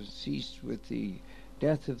us, ceased with the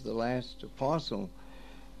death of the last apostle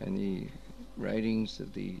and the writings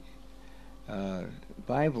of the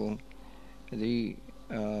Bible. The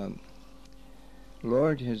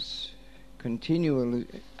Lord has continually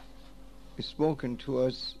spoken to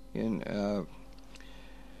us in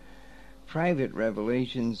private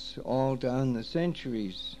revelations all down the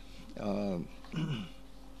centuries.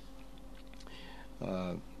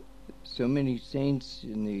 So many saints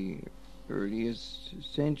in the earliest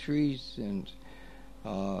centuries, and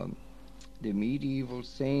the medieval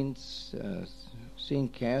saints,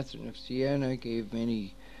 St. Catherine of Siena gave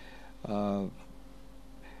many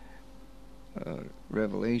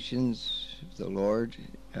revelations of the Lord,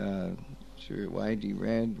 widely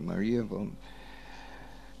read. Maria of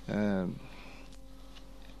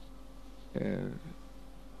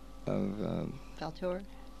Valtor?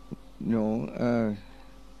 No,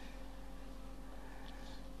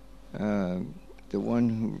 the one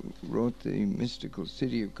who wrote the Mystical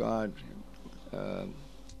City of God, I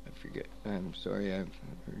forget, I'm sorry, her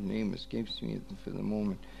name escapes me for the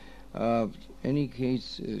moment. Any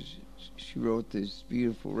case, she wrote this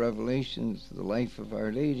beautiful revelations, the life of Our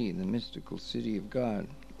Lady, the Mystical City of God.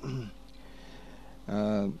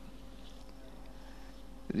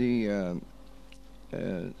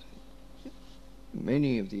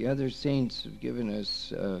 Many of the other saints have given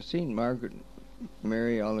us, St. Margaret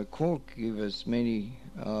Mary Alacoque gave us many,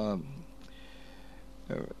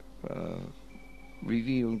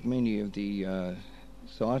 revealed many of the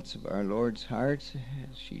thoughts of our Lord's heart.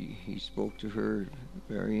 He spoke to her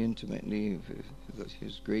very intimately of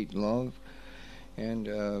his great love. And,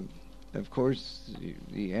 of course,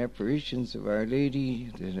 the apparitions of Our Lady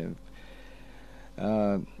that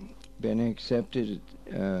have been accepted,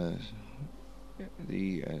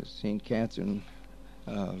 the St. Catherine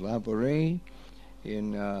Labouré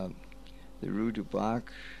in the Rue du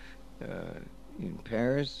Bac in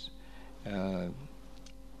Paris.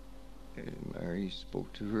 Mary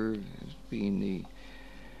spoke to her as being the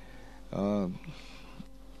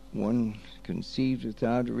one conceived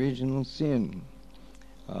without original sin.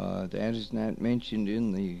 That is not mentioned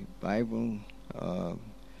in the Bible.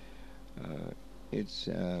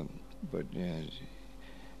 But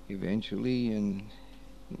eventually in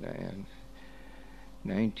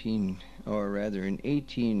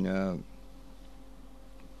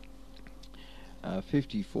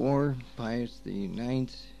 1854, Pius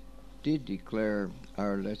IX did declare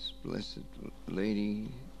Our Blessed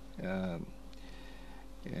Lady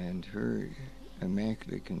and her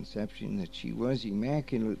Immaculate Conception, that she was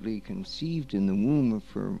immaculately conceived in the womb of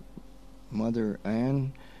her mother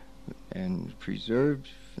Anne and preserved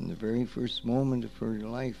from the very first moment of her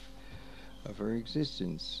life, of her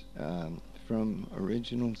existence, from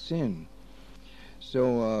original sin.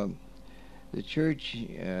 So the Church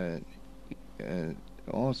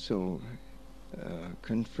also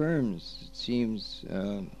confirms, it seems,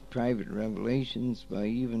 private revelations by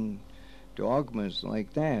even dogmas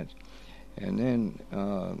like that. And then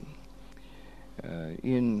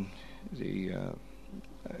in the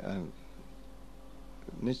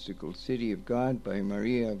Mystical City of God by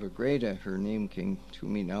Maria of Agreda, her name came to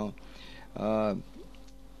me now,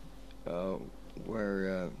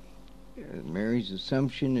 where Mary's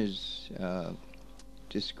Assumption is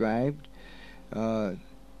described.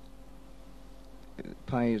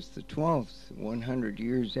 Pius XII, 100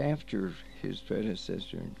 years after his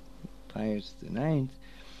predecessor, Pius IX,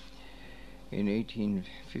 in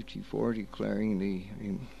 1854, declaring the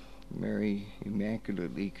Mary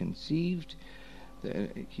Immaculately Conceived,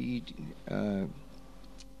 that he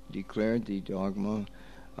declared the dogma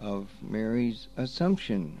of Mary's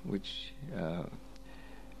Assumption, which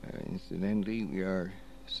incidentally we are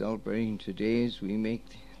celebrating today as we make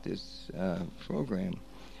this program.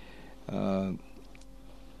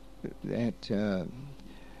 That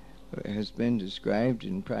has been described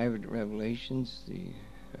in private revelations, the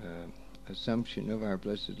Assumption of our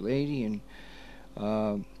Blessed Lady, and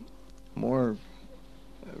more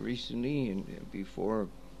recently, and before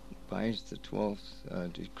Pius XII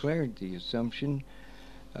declared the Assumption,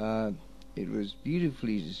 it was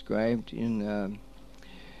beautifully described in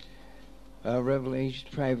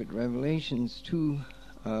private revelations to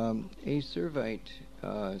a Servite,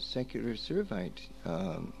 secular Servite,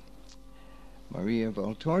 Maria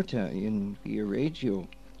Valtorta in Viareggio,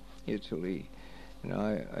 Italy. And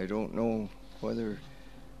I don't know whether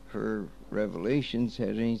her revelations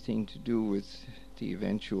had anything to do with the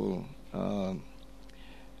eventual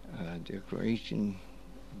declaration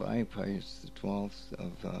by Pius XII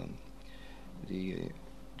of the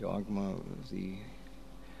dogma of the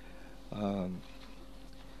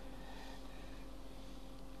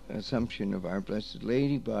Assumption of our Blessed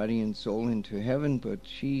Lady, body and soul into heaven, but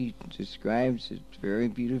she describes it very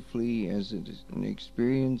beautifully as an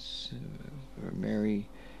experience where Mary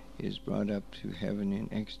is brought up to heaven in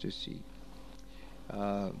ecstasy.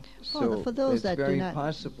 So for those it's that very do not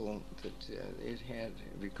possible that it had,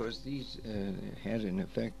 because these had an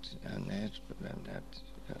effect on that, but I'm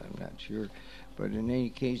not sure. But in any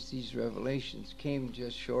case, these revelations came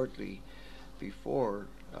just shortly before,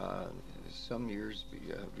 some years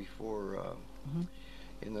before,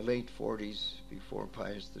 in the late 40s, before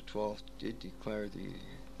Pius XII did declare the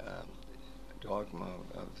dogma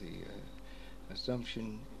of the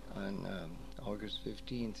Assumption on August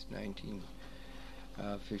 15th,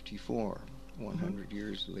 1954, 100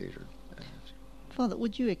 years later. Father,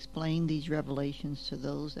 would you explain these revelations to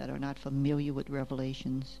those that are not familiar with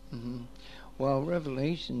revelations? Well,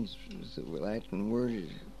 revelations, the Latin word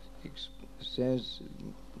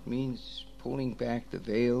means pulling back the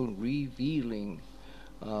veil, revealing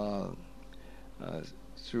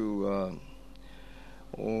through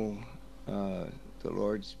the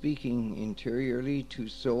Lord speaking interiorly to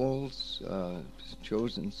souls,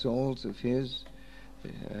 chosen souls of His,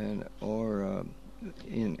 or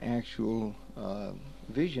in actual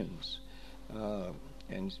visions,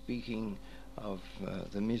 and speaking of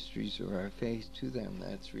the mysteries of our faith to them.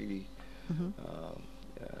 That's really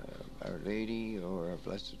Our Lady or our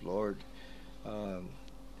Blessed Lord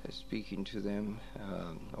speaking to them,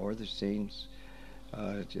 or the saints,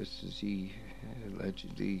 just as He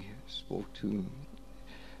allegedly spoke to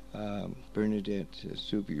Bernadette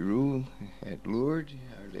Soubirous at Lourdes.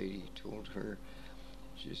 Our Lady told her,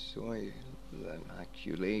 "Je suis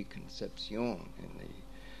l'Immaculée Conception," in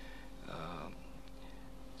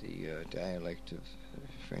the dialect of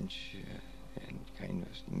French and kind of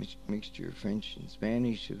mixture of French and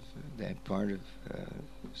Spanish of that part of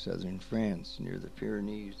southern France near the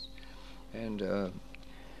Pyrenees, and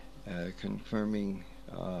confirming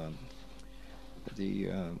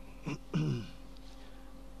the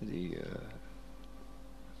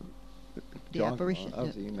apparition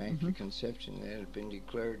of the Immaculate Conception that had been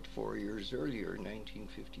declared 4 years earlier,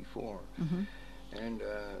 1954, and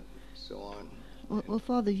so on. Well,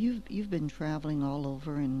 Father, you've been traveling all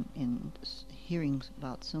over and hearing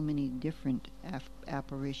about so many different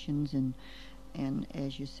apparitions, and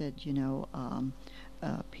as you said,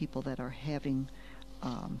 people that are having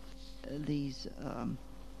these.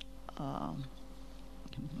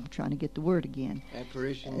 I'm trying to get the word again.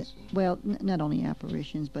 Apparitions. Well, not only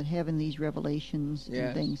apparitions, but having these revelations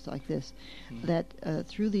and things like this. That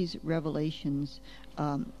through these revelations,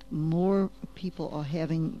 more people are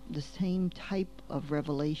having the same type of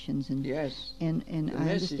revelations, and and the I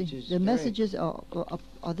understand the messages are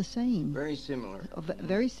the same. Very similar.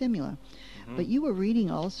 Very similar. But you were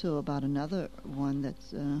reading also about another one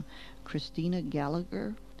that's Christina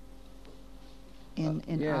Gallagher. in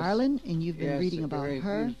yes. Ireland, and you've been Yes, reading a about very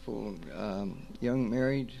her. beautiful young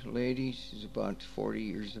married lady. She's about 40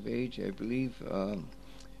 years of age, I believe.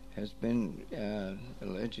 Has been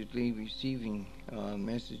allegedly receiving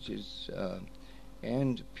messages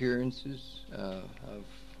and appearances of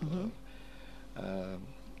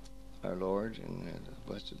our Lord and the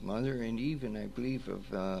Blessed Mother, and even, I believe, of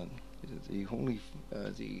the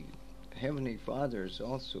Heavenly Fathers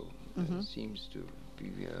also seems to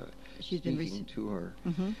be She's been speaking to her.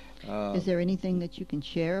 Is there anything that you can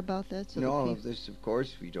share about that? In all of this, of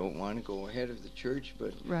course, we don't want to go ahead of the church,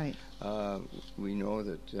 but right. We know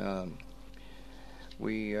that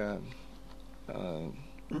we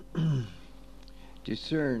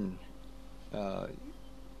discern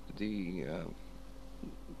the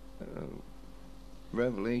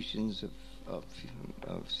revelations of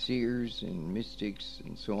seers and mystics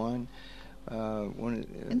and so on.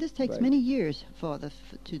 And this takes many years, Father,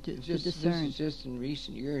 to discern. This is just in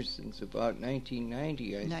recent years, since about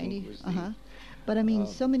 1990, I think was the... But I mean,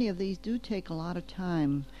 so many of these do take a lot of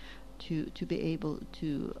time to be able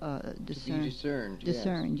to discern. To be discerned.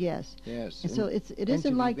 Discerned, yes. Yes. And so it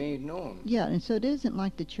isn't to like be made known. Yeah, and so it isn't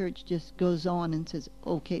like the church just goes on and says,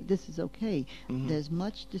 "Okay, this is okay." There's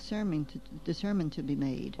much discernment to be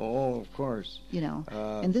made. Oh, of course. You know,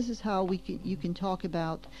 and this is how you can talk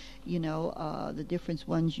about, you know, the different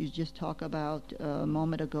ones you just talked about a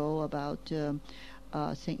moment ago about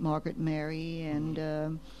St. Margaret Mary and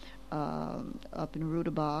up in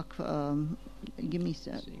Rudebach. Give me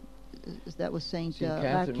some. That was Saint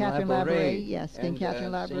Catherine Labouré. Yes, Saint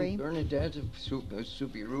Catherine Labouré. Saint Bernadette of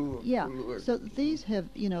Soubirous. Yeah. So these have,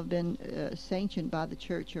 you know, been sanctioned by the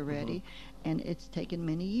church already, and it's taken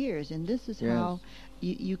many years. And this is how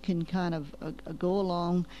you can kind of go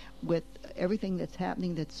along with everything that's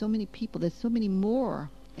happening. That so many people, there's so many more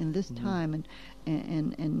in this time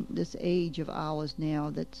and this age of ours now.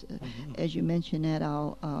 That's as you mentioned at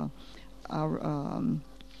our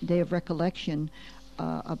Day of Recollection.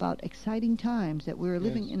 About exciting times, that we're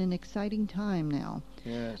living in an exciting time now.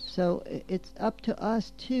 Yes. So it's up to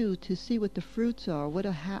us too to see what the fruits are, what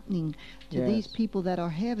are happening to these people that are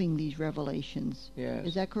having these revelations. Yes.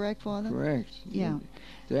 Is that correct, Father? Correct. Yeah.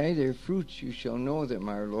 By their fruits you shall know them,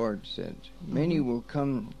 our Lord said. Many will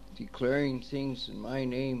come declaring things in my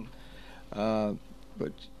name,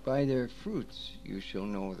 but by their fruits you shall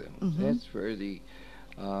know them. That's where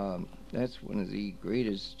that's one of the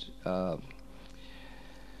greatest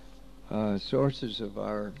sources of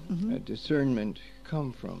our discernment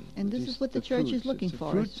come from. And this is what the church is looking for.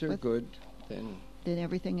 If the fruits are good, then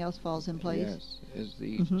everything else falls in place. Yes, as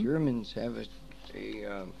the Germans have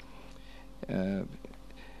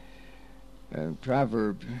a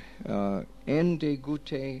proverb, Ende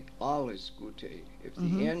gute, all is gute. If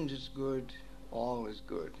the end is good, all is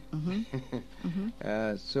good.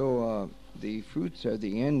 So the fruits are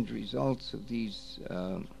the end results of these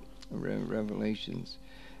revelations.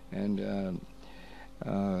 And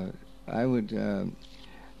I would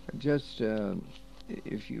just,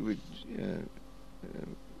 if you would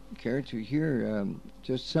care to hear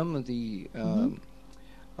just some of the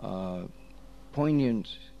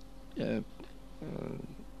poignant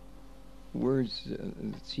words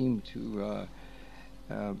that seem to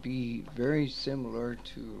be very similar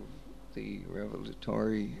to the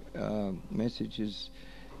revelatory messages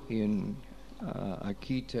in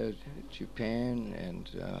Akita, Japan,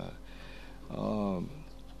 and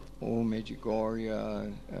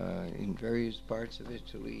Medjugorje in various parts of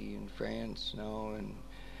Italy and France now, and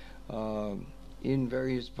in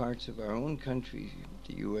various parts of our own country,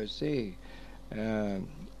 the USA. It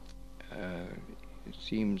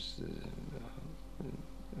seems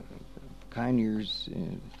Conyers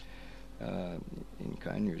in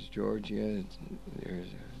Conyers, Georgia,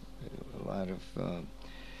 there's a lot of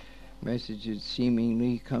messages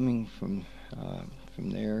seemingly coming from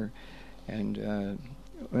there, and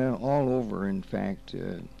well, all over. In fact,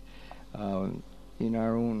 in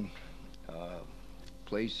our own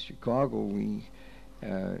place, Chicago, we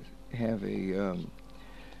have a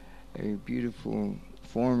beautiful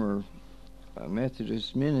former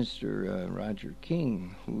Methodist minister, Roger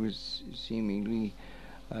King, who has seemingly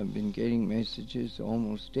been getting messages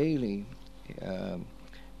almost daily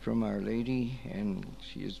from Our Lady, and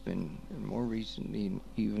she has been more recently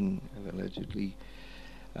even allegedly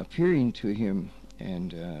appearing to him,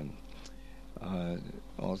 and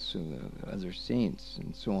also the other saints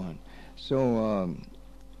and so on. So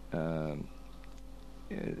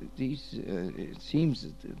it seems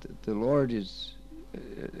that the Lord is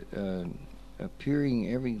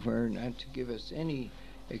appearing everywhere, not to give us any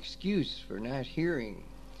excuse for not hearing,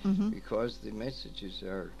 because the messages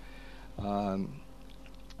are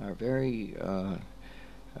are very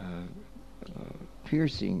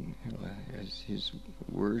piercing, as His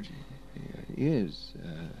Word is,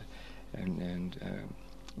 and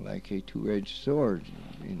like a two-edged sword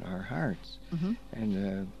in our hearts. Mm-hmm.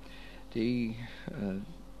 And the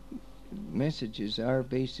messages are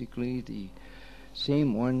basically the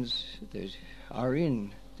same ones that are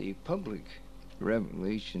in the public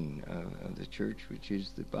revelation of the church, which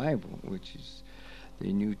is the Bible, which is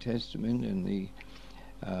the New Testament and the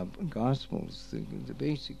Gospels, the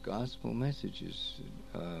basic gospel messages.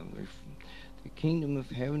 The kingdom of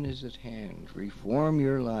heaven is at hand. Reform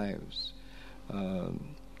your lives.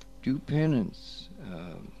 Do penance.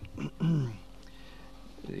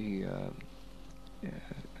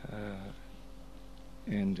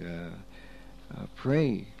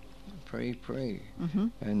 Pray. Mm-hmm.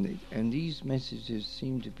 And these messages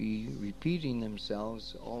seem to be repeating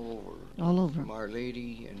themselves all over. From Our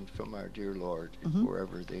Lady and from our dear Lord, Mm-hmm.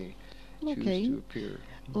 wherever they choose Okay. to appear.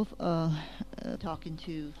 Well, talking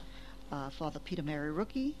to Father Peter Mary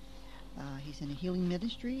Rookie. He's in a healing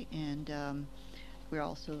ministry, and we're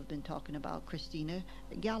also been talking about Christina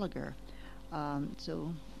Gallagher.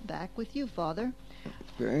 So back with you, Father.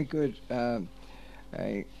 Very good.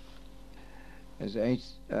 As I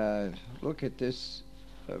look at this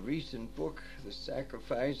recent book, The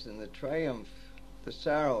Sacrifice and the Triumph, The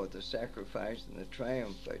Sorrow, the Sacrifice, and the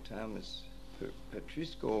Triumph by Thomas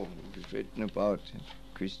Patrisco, which was written about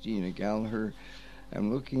Christina Gallagher,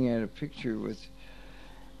 I'm looking at a picture with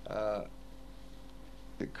the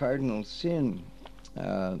Cardinal Sin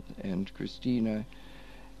and Christina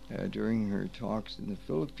during her talks in the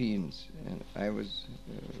Philippines. And I was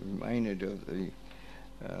reminded of the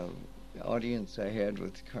audience I had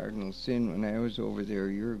with Cardinal Sin when I was over there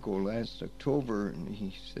a year ago, last October, and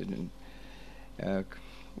he said,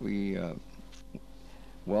 we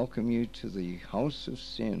welcome you to the House of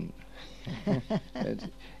Sin.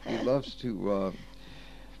 He loves to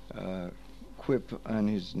quip on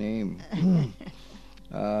his name.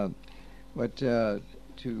 But to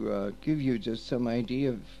give you just some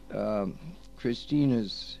idea of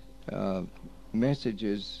Christina's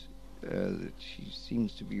messages that she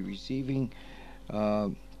seems to be receiving,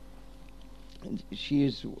 she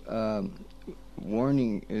is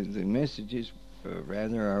warning, the messages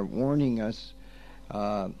rather are warning us,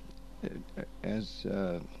 as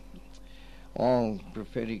all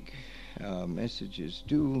prophetic messages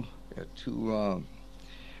do, to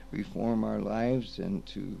reform our lives and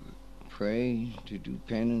to pray, to do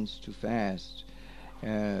penance, to fast.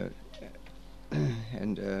 And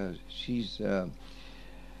she's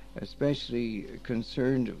especially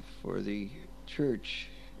concerned for the church,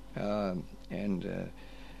 and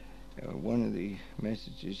one of the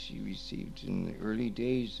messages she received in the early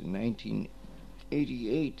days in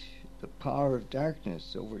 1988, the power of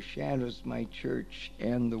darkness overshadows my church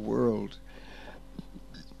and the world.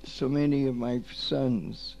 So many of my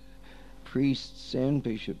sons, priests and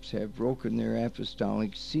bishops, have broken their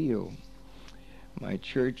apostolic seal. My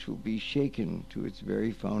church will be shaken to its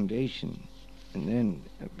very foundation. And then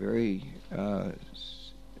very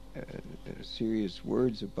serious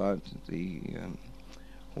words about the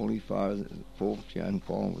Holy Father, Pope John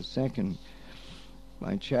Paul II.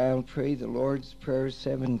 My child, pray the Lord's Prayer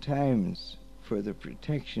 7 times for the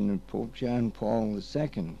protection of Pope John Paul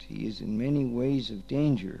II. He is in many ways of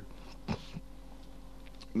danger.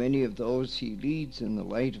 Many of those he leads in the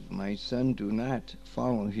light of my Son do not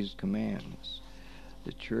follow his commands.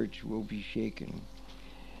 The church will be shaken.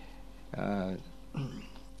 Then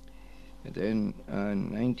in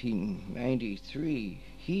 1993,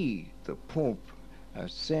 he, the Pope,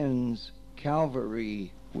 ascends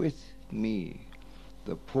Calvary with me.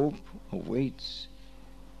 The Pope awaits,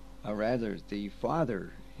 the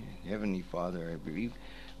Father, Heavenly Father, I believe,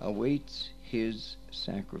 awaits his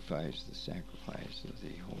sacrifice, the sacrifice of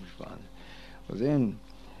the Holy Father. Well, then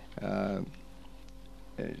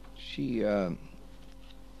she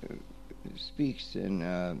speaks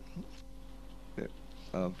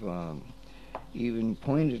of even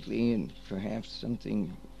pointedly, and perhaps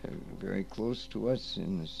something very close to us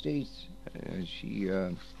in the States, she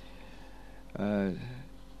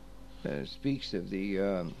speaks of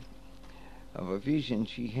a vision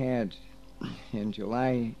she had in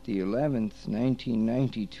July the 11th,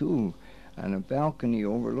 1992, on a balcony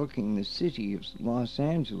overlooking the city of Los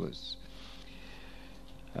Angeles.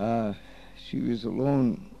 She was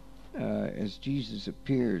alone as Jesus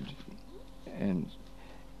appeared, and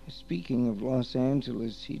speaking of Los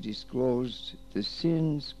Angeles, he disclosed, the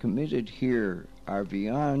sins committed here are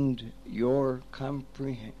beyond your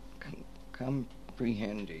comprehending.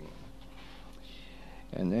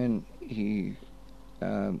 And then he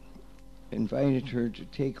invited her to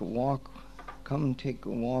take a walk, come take a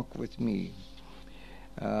walk with me.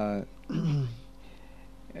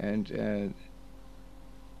 And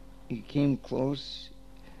he came close.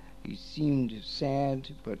 He seemed sad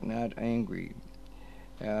but not angry.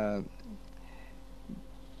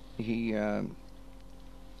 He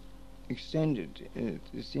extended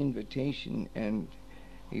this invitation, and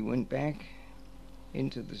he went back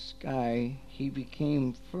into the sky. He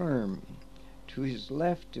became firm. To his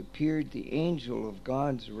left appeared the angel of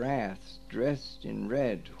God's wrath, dressed in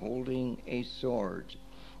red, holding a sword.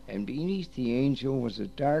 And beneath the angel was a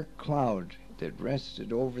dark cloud that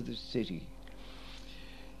rested over the city.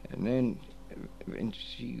 And then when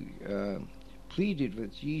she pleaded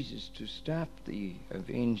with Jesus to stop the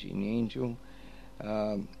avenging angel,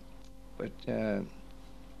 but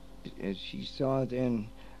as she saw then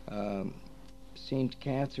Saint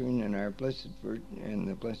Catherine and our Blessed Virgin and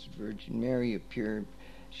the Blessed Virgin Mary appear,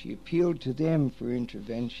 she appealed to them for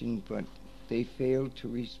intervention, but they failed to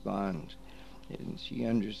respond. And she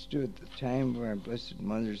understood the time of our Blessed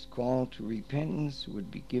Mother's call to repentance would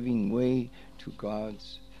be giving way to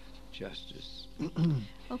God's justice.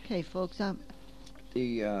 Okay, folks.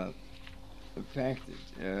 The fact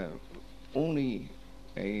that only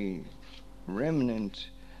a remnant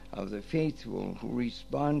of the faithful who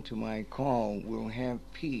respond to my call will have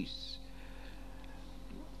peace.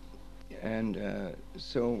 And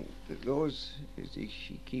so those, as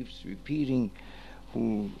she keeps repeating,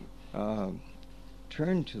 who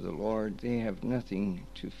turn to the Lord, they have nothing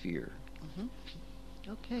to fear. Mm-hmm.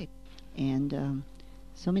 Okay. And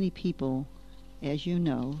so many people, as you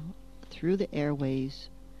know, through the airways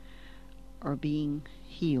are being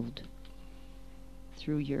healed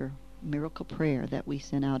through your miracle prayer that we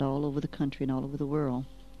send out all over the country and all over the world.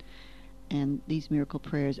 And these miracle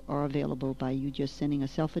prayers are available by you just sending a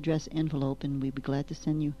self-addressed envelope, and we'd be glad to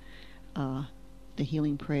send you the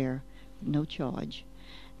healing prayer, no charge.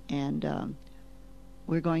 And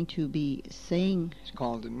we're going to be saying... It's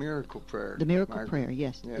called the miracle prayer. The miracle prayer,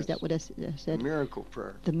 yes. Is that what I said? Miracle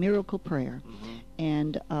prayer. The miracle prayer. Mm-hmm.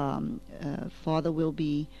 And Father will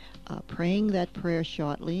be praying that prayer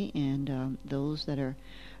shortly, and those that are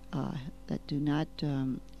that do not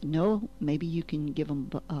know, maybe you can give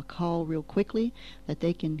them a call real quickly that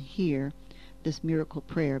they can hear this miracle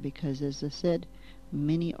prayer, because as I said,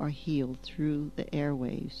 many are healed through the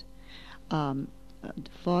airwaves.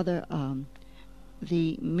 Father,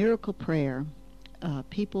 the miracle prayer,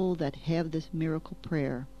 people that have this miracle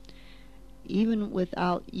prayer, even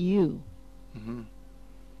without you, mm-hmm.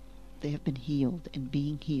 they have been healed and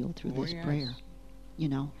being healed through this prayer. You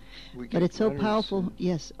know, but it's so powerful.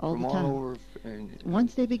 Yes, all the time. All over,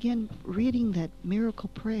 once they begin reading that miracle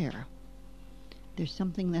prayer, there's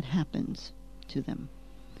something that happens to them.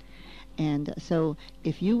 And so,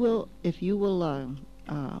 if you will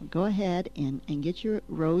go ahead and get your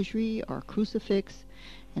rosary or crucifix,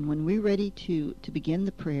 and when we're ready to begin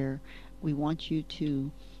the prayer, we want you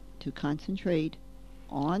to concentrate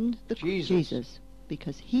on the Jesus,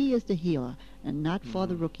 because he is the healer and not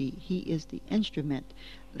Father Rookie. He is the instrument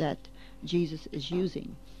that Jesus is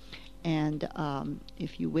using. And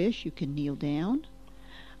if you wish, you can kneel down.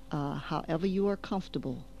 However you are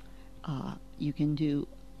comfortable, you can do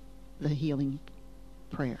the healing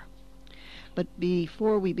prayer. But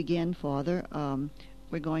before we begin, Father,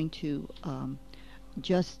 we're going to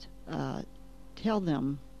just tell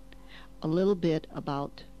them a little bit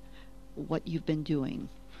about what you've been doing.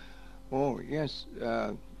 Oh, yes.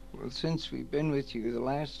 Well, since we've been with you, the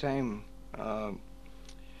last time,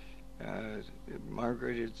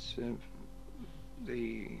 Margaret, it's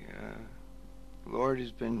the Lord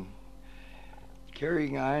has been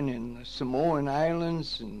carrying on in the Samoan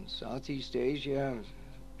Islands in Southeast Asia.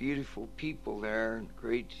 Beautiful people there,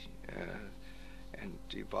 great and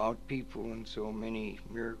devout people, and so many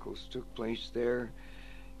miracles took place there.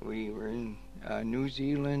 We were in New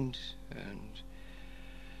Zealand, and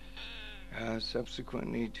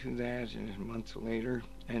subsequently to that, a month later,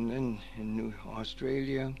 and then in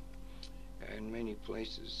Australia and many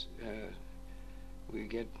places. We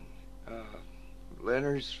get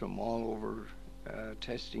letters from all over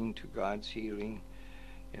attesting to God's healing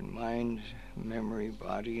in mind, memory,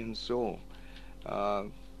 body, and soul.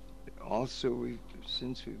 Also,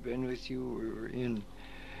 since we've been with you, we were in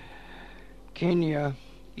Kenya,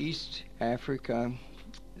 East Africa,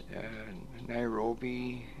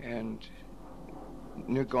 Nairobi, and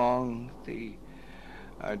Ngong, the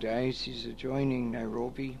diocese adjoining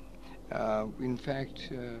Nairobi. In fact,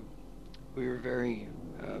 we were very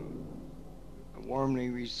warmly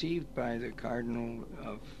received by the Cardinal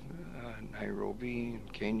of Nairobi in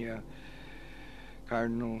Kenya,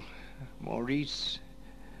 Cardinal Maurice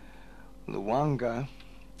Luwanga,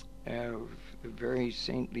 a very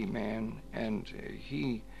saintly man, and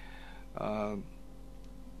he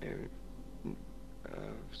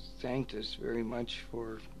thanked us very much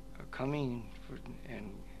for coming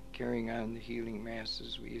and carrying on the healing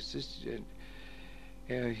masses. We assisted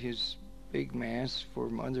at his big mass for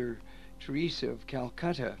Mother Teresa of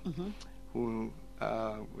Calcutta, who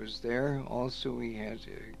was there. Also, we had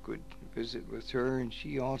a good visit with her, and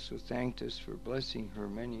she also thanked us for blessing her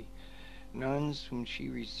many nuns whom she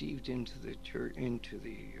received into the church, into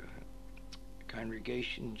the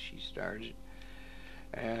congregation she started,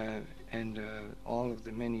 and all of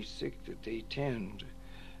the many sick that they tend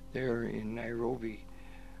there in Nairobi.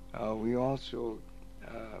 We also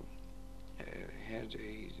had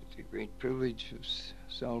the great privilege of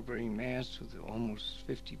celebrating Mass with almost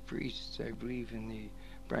 50 priests, I believe, in the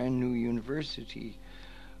brand new University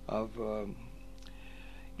of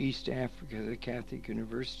East Africa, the Catholic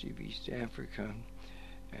University of East Africa.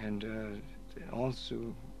 And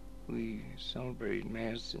also we celebrated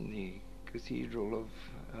Mass in the Cathedral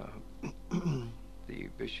of the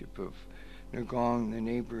Bishop of Nagong, the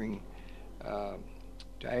neighboring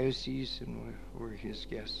diocese, and were his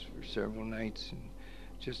guests for several nights, and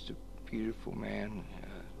just a beautiful man.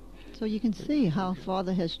 So you can see how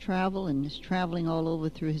Father has traveled and is traveling all over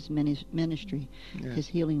through his ministry, Yes. his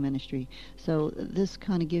healing ministry. So this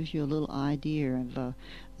kind of gives you a little idea of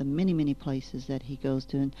the many, many places that he goes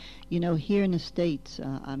to. And, you know, here in the States,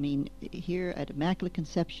 here at Immaculate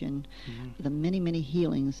Conception, the many, many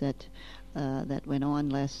healings that went on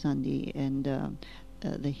last Sunday, and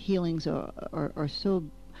the healings are so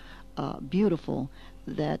beautiful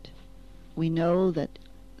that we know that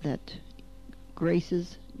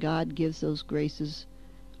graces, God gives those graces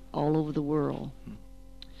all over the world.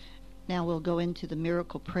 Now we'll go into the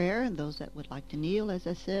miracle prayer, and those that would like to kneel, as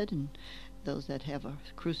I said, and those that have a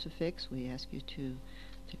crucifix, we ask you to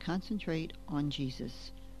concentrate on Jesus.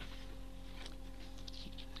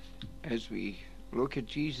 As we look at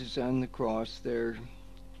Jesus on the cross, there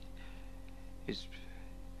is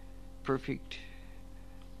perfect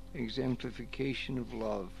exemplification of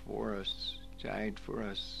love for us, died for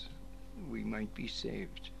us, we might be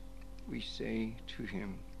saved. We say to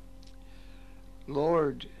him,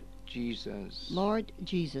 Lord Jesus, Lord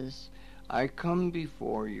Jesus, I come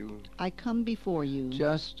before you, I come before you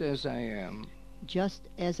just as I am. just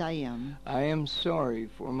as I am. I am sorry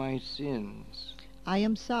for my sins. I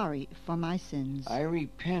am sorry for my sins. I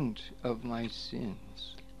repent of my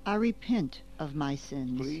sins. I repent of my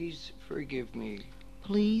sins. Please forgive me.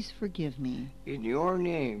 Please forgive me. In your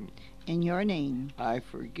name, In your name, I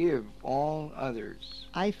forgive all others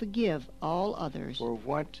I forgive all others for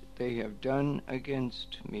what they have done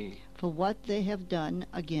against me. for what they have done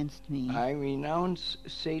against me. I renounce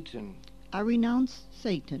Satan, I renounce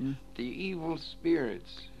Satan, the evil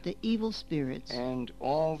spirits, the evil spirits, and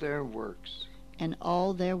all their works. and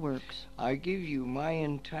all their works. I give you my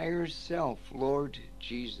entire self, Lord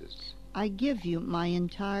Jesus, I give you my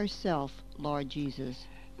entire self, Lord Jesus,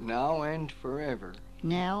 now and forever.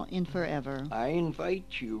 now and forever. I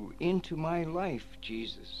invite you into my life,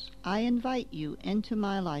 Jesus. I invite you into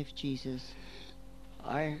my life, Jesus.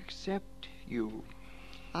 I accept you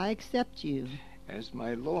I accept you as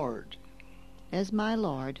my Lord, as my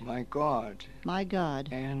Lord, my God, my God,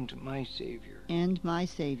 and my Savior. and my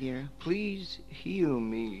Savior. Please heal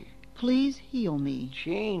me, Please heal me,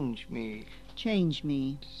 change me, change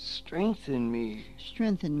me, strengthen me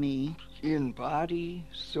strengthen me in body,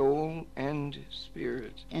 soul, and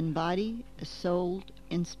spirit. in body, soul,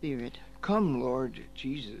 and spirit. Come, Lord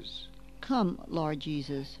Jesus. Come, Lord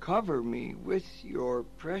Jesus, Cover me with your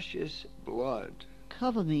precious blood.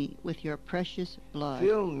 cover me with your precious blood.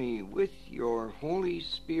 Fill me with your Holy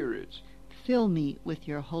Spirit. Fill me with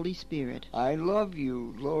your Holy Spirit. I love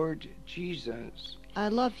you, Lord Jesus. I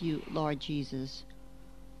love you, Lord Jesus.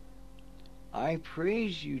 I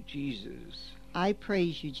praise you, Jesus. I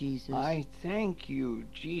praise you, Jesus. I thank you,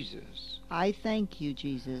 Jesus. I thank you,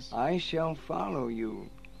 Jesus. I shall follow you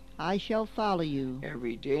I shall follow you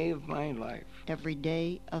every day of my life. every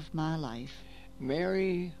day of my life.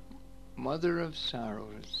 Mary, Mother of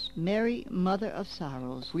Sorrows, Mary, Mother of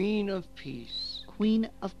Sorrows, Queen of Peace, Queen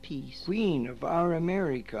of Peace, Queen of our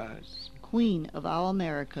Americas, Queen of our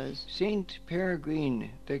Americas, Saint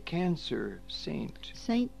Peregrine, the Cancer Saint,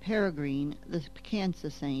 Saint Peregrine, the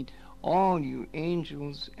Cancer Saint, all you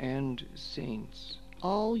angels and saints,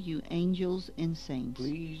 all you angels and saints,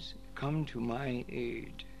 please come to my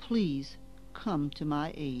aid. please come to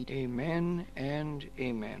my aid. Amen and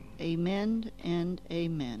amen. Amen and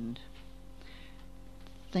amen.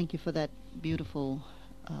 Thank you for that beautiful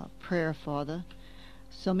prayer, Father.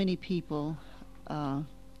 So many people are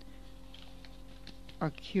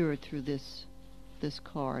cured through this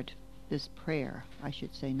card, this prayer, I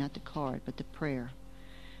should say, not the card, but the prayer.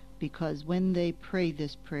 Because when they pray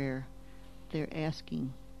this prayer, they're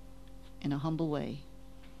asking in a humble way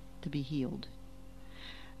to be healed.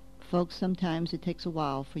 Folks, sometimes it takes a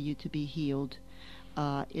while for you to be healed.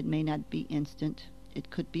 It may not be instant. It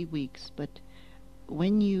could be weeks, but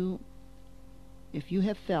if you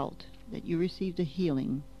have felt that you received a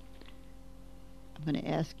healing, I'm going to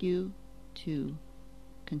ask you to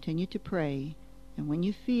continue to pray. And when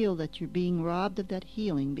you feel that you're being robbed of that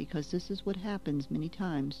healing, because this is what happens many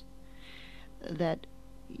times, that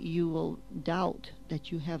you will doubt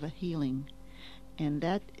that you have a healing, and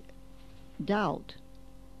that doubt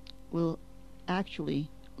will actually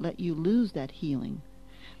let you lose that healing.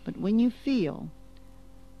 But when you feel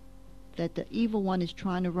that the evil one is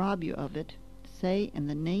trying to rob you of it, say, in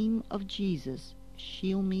the name of Jesus,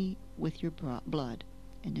 shield me with your blood.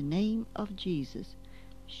 In the name of Jesus,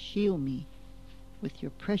 shield me with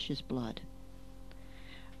your precious blood.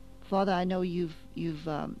 Father, I know you've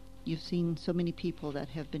seen so many people that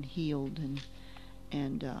have been healed,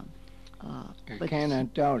 I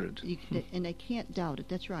cannot doubt it. And they can't doubt it.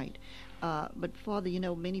 That's right. But Father,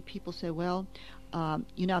 many people say, well,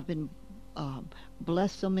 I've been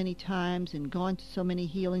blessed so many times and gone to so many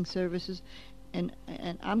healing services, and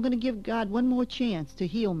I'm going to give God one more chance to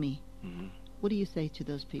heal me. Mm-hmm. What do you say to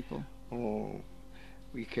those people? Oh,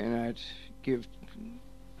 we cannot give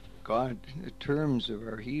God the terms of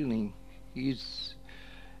our healing. He's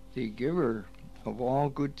the giver of all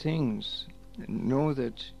good things. And know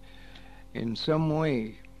that in some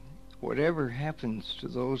way, whatever happens to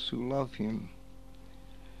those who love him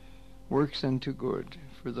works unto good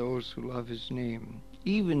for those who love his name.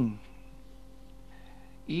 Even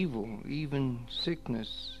evil, even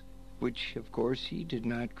sickness, which of course he did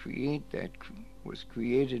not create, that was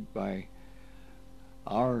created by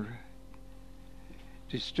our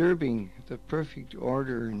disturbing the perfect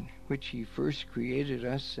order in which he first created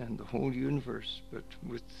us and the whole universe, but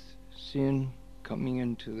with sin coming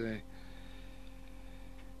into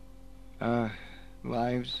the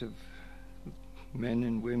lives of men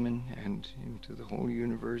and women and into the whole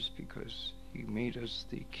universe, because he made us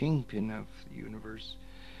the kingpin of the universe.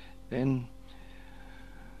 Then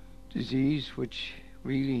disease, which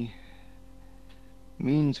really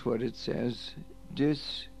means what it says,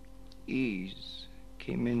 dis-ease,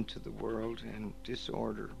 came into the world, and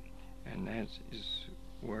disorder, and that is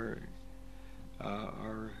where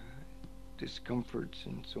our discomforts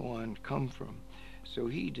and so on come from. So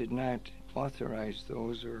he did not authorize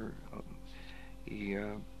those, or he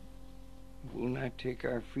will not take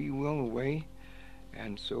our free will away,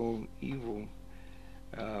 and so evil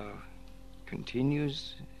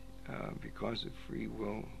continues because of free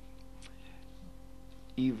will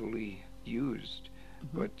evilly used.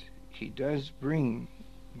 Mm-hmm. But he does bring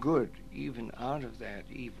good even out of that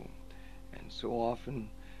evil. And so often,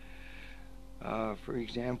 for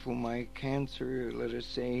example, my cancer, let us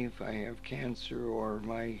say if I have cancer, or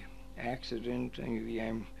my accident, maybe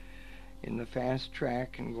I'm in the fast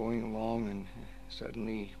track and going along, and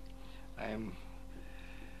suddenly I'm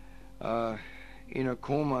in a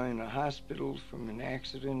coma in a hospital from an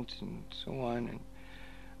accident and so on,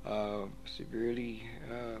 and severely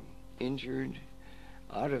injured.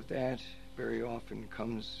 Out of that very often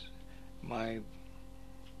comes my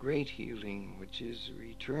great healing, which is a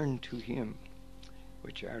return to him,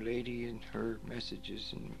 which Our Lady in her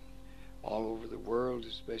messages and all over the world,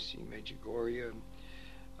 especially Medjugorje,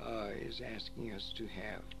 is asking us to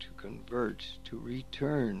have, to convert, to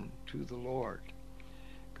return to the Lord,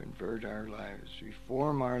 convert our lives,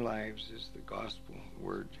 reform our lives as the gospel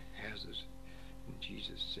word has it. And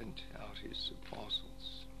Jesus sent out his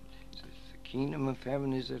apostles. He says, the kingdom of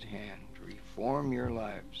heaven is at hand. Reform your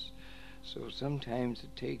lives. So sometimes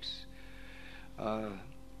it takes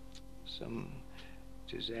some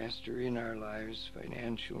disaster in our lives,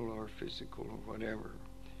 financial or physical or whatever,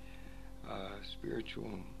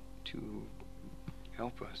 spiritual, to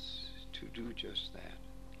help us to do just that.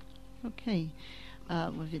 Okay.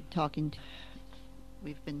 We've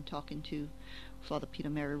been talking to Father Peter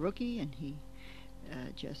Mary Rookie, and he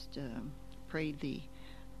just prayed the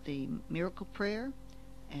miracle prayer.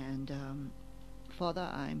 And Father,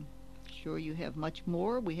 I'm sure you have much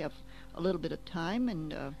more. We have a little bit of time,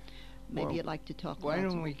 and maybe you'd like to talk about. Why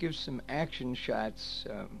don't we give some action shots?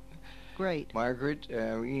 Great. Margaret,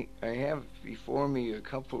 I have before me a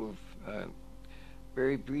couple of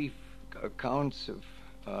very brief accounts of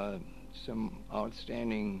some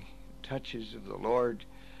outstanding touches of the Lord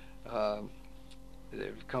that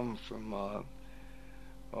have come from,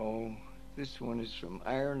 this one is from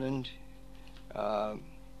Ireland.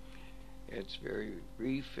 It's very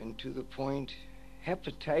brief and to the point.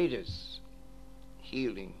 Hepatitis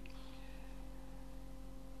healing.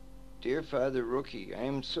 Dear Father Rookie, I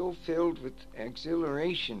am so filled with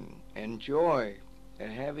exhilaration and joy at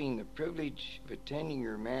having the privilege of attending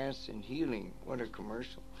your Mass and healing. What a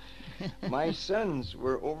commercial. My sons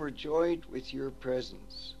were overjoyed with your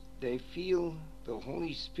presence. They feel the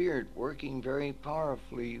Holy Spirit working very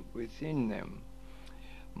powerfully within them.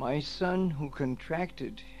 My son, who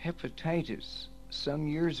contracted hepatitis some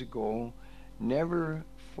years ago, never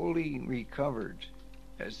fully recovered.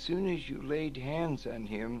 As soon as you laid hands on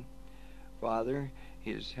him, Father,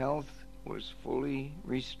 his health was fully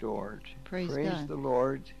restored. Praise God. The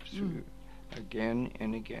Lord through again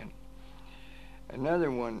and again.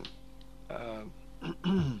 Another one,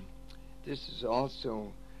 this is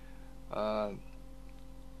also a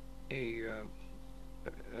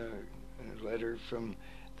letter from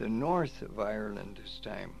the north of Ireland this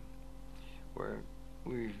time, where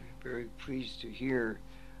we're very pleased to hear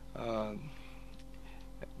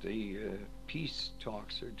the peace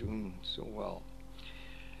talks are doing so well.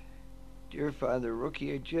 Dear Father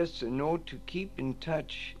Rookie, just a note to keep in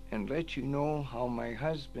touch and let you know how my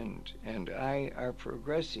husband and I are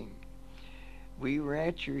progressing. We were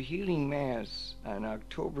at your healing Mass on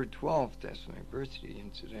October 12th, that's my birthday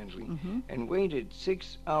incidentally, and waited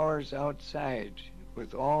 6 hours outside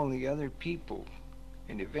with all the other people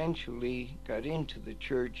and eventually got into the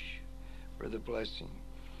church for the blessing.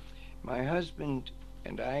 My husband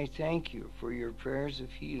and I thank you for your prayers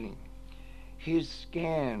of healing. His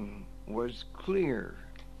scan was clear,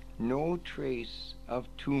 no trace of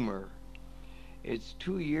tumor. It's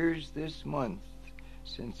 2 years this month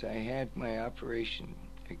since I had my operation.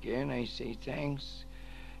 Again, I say thanks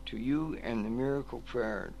to you and the miracle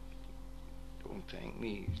prayer. Don't thank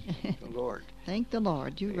me, thank the Lord. Thank the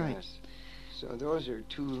Lord, you're right. So those are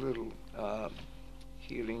two little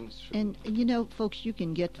healings. And you know, folks, you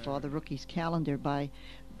can get Father Rookie's calendar by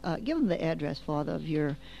give them the address, Father, of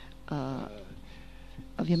your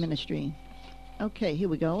ministry. Okay, here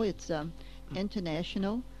we go. It's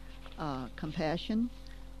International Compassion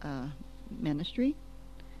Ministry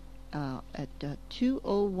at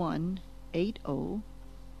 20180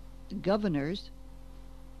 Governors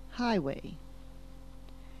Highway,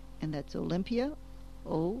 and that's Olympia,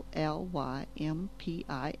 Olympia,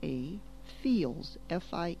 Fields,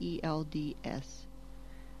 Fields,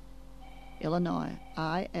 Illinois,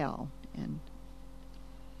 IL, and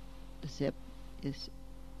the zip is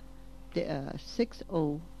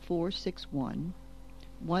 60461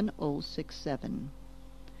 1067,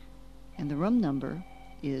 and the room number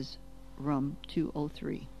is room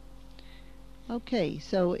 203. Okay,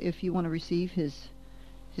 so if you want to receive his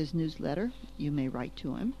newsletter, you may write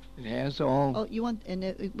to him. It has all. Oh, you want,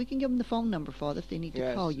 and we can give them the phone number, Father, if they need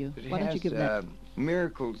to call you. Why don't you give that?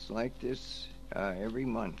 Miracles like this every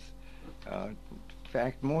month. In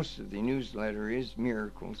fact, most of the newsletter is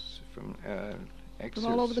miracles from excerpts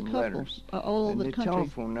from all over the from letters. All over the country. The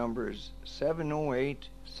telephone number is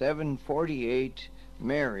 708-748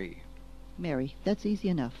 Mary. Mary, that's easy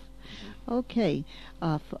enough. Okay,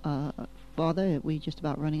 Father, we just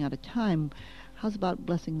about running out of time. How's about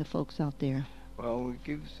blessing the folks out there? Well, we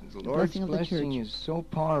give the Lord's blessing is so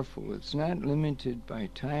powerful. It's not limited by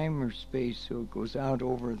time or space, so it goes out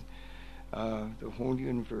over the whole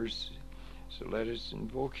universe. So let us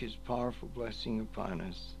invoke his powerful blessing upon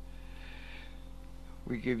us.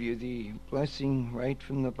 We give you the blessing right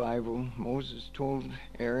from the Bible. Moses told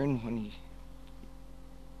Aaron when he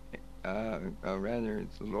the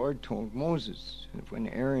Lord told Moses that when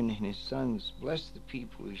Aaron and his sons blessed the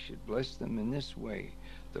people, he should bless them in this way.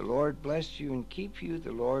 The Lord bless you and keep you.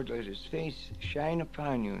 The Lord let his face shine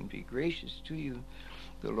upon you and be gracious to you.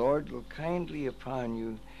 The Lord look kindly upon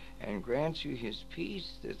you and grant you his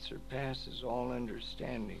peace that surpasses all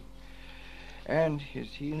understanding. And his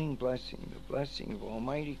healing blessing, the blessing of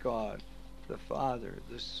Almighty God, the Father,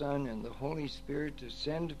 the Son, and the Holy Spirit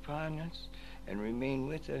descend upon us and remain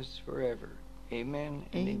with us forever. Amen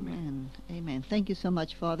and amen. Amen. Thank you so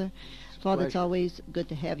much, Father. Father, it's always good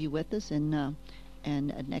to have you with us, and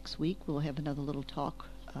next week we'll have another little talk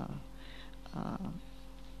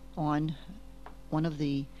on one of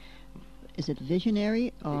the, is it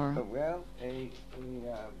visionary or? Well, a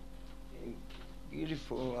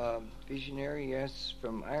beautiful visionary, yes,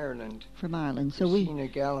 from Ireland. From Ireland. Christina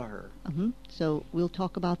Gallagher. So we'll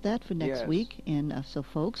talk about that for next week. And so,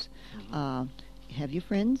 folks, have your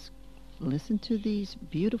friends listen to these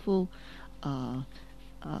beautiful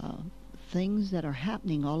things that are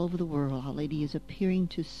happening all over the world. Our Lady is appearing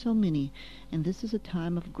to so many, and this is a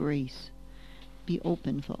time of grace. Be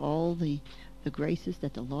open for all the graces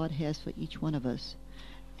that the Lord has for each one of us.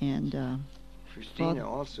 And Christina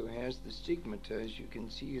also has the stigmata, as you can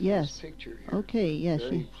see in yes. this picture here. Okay, yes.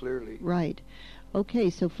 Very clearly. Right. Okay,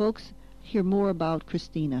 so folks, hear more about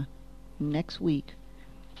Christina next week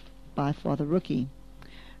by Father Rookie.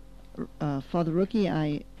 Father Rookie,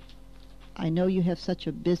 I know you have such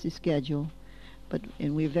a busy schedule,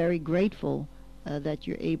 and we're very grateful that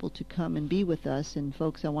you're able to come and be with us. And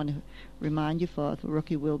folks, I want to remind you, Father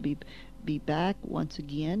Rookie will be back once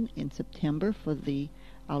again in September for the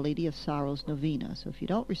Our Lady of Sorrows Novena. So if you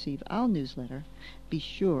don't receive our newsletter, be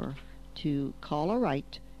sure to call or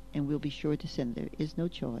write, and we'll be sure to send. There is no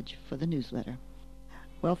charge for the newsletter.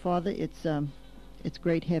 Well, Father, it's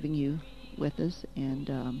great having you with us, and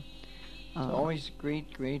it's always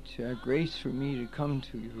great grace for me to come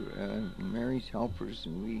to Mary's Helpers,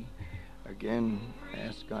 and we again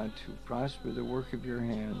ask God to prosper the work of your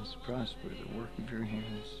hands,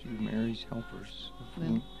 you Mary's Helpers,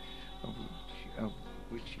 of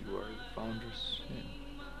which you are the foundress, and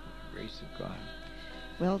the grace of God.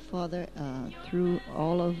 Well, Father, through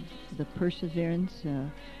all of the perseverance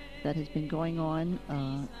that has been going on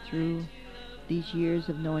through these years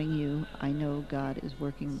of knowing you, I know God is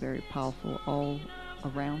working very powerful all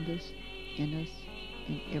around us, in us,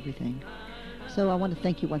 in everything. So I want to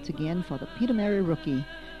thank you once again for the Peter Mary Rookie,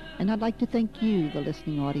 and I'd like to thank you, the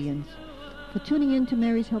listening audience, for tuning in to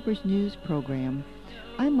Mary's Helpers News program.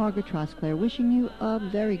 I'm Margaret Trosclair, wishing you a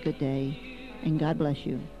very good day, and God bless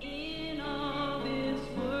you.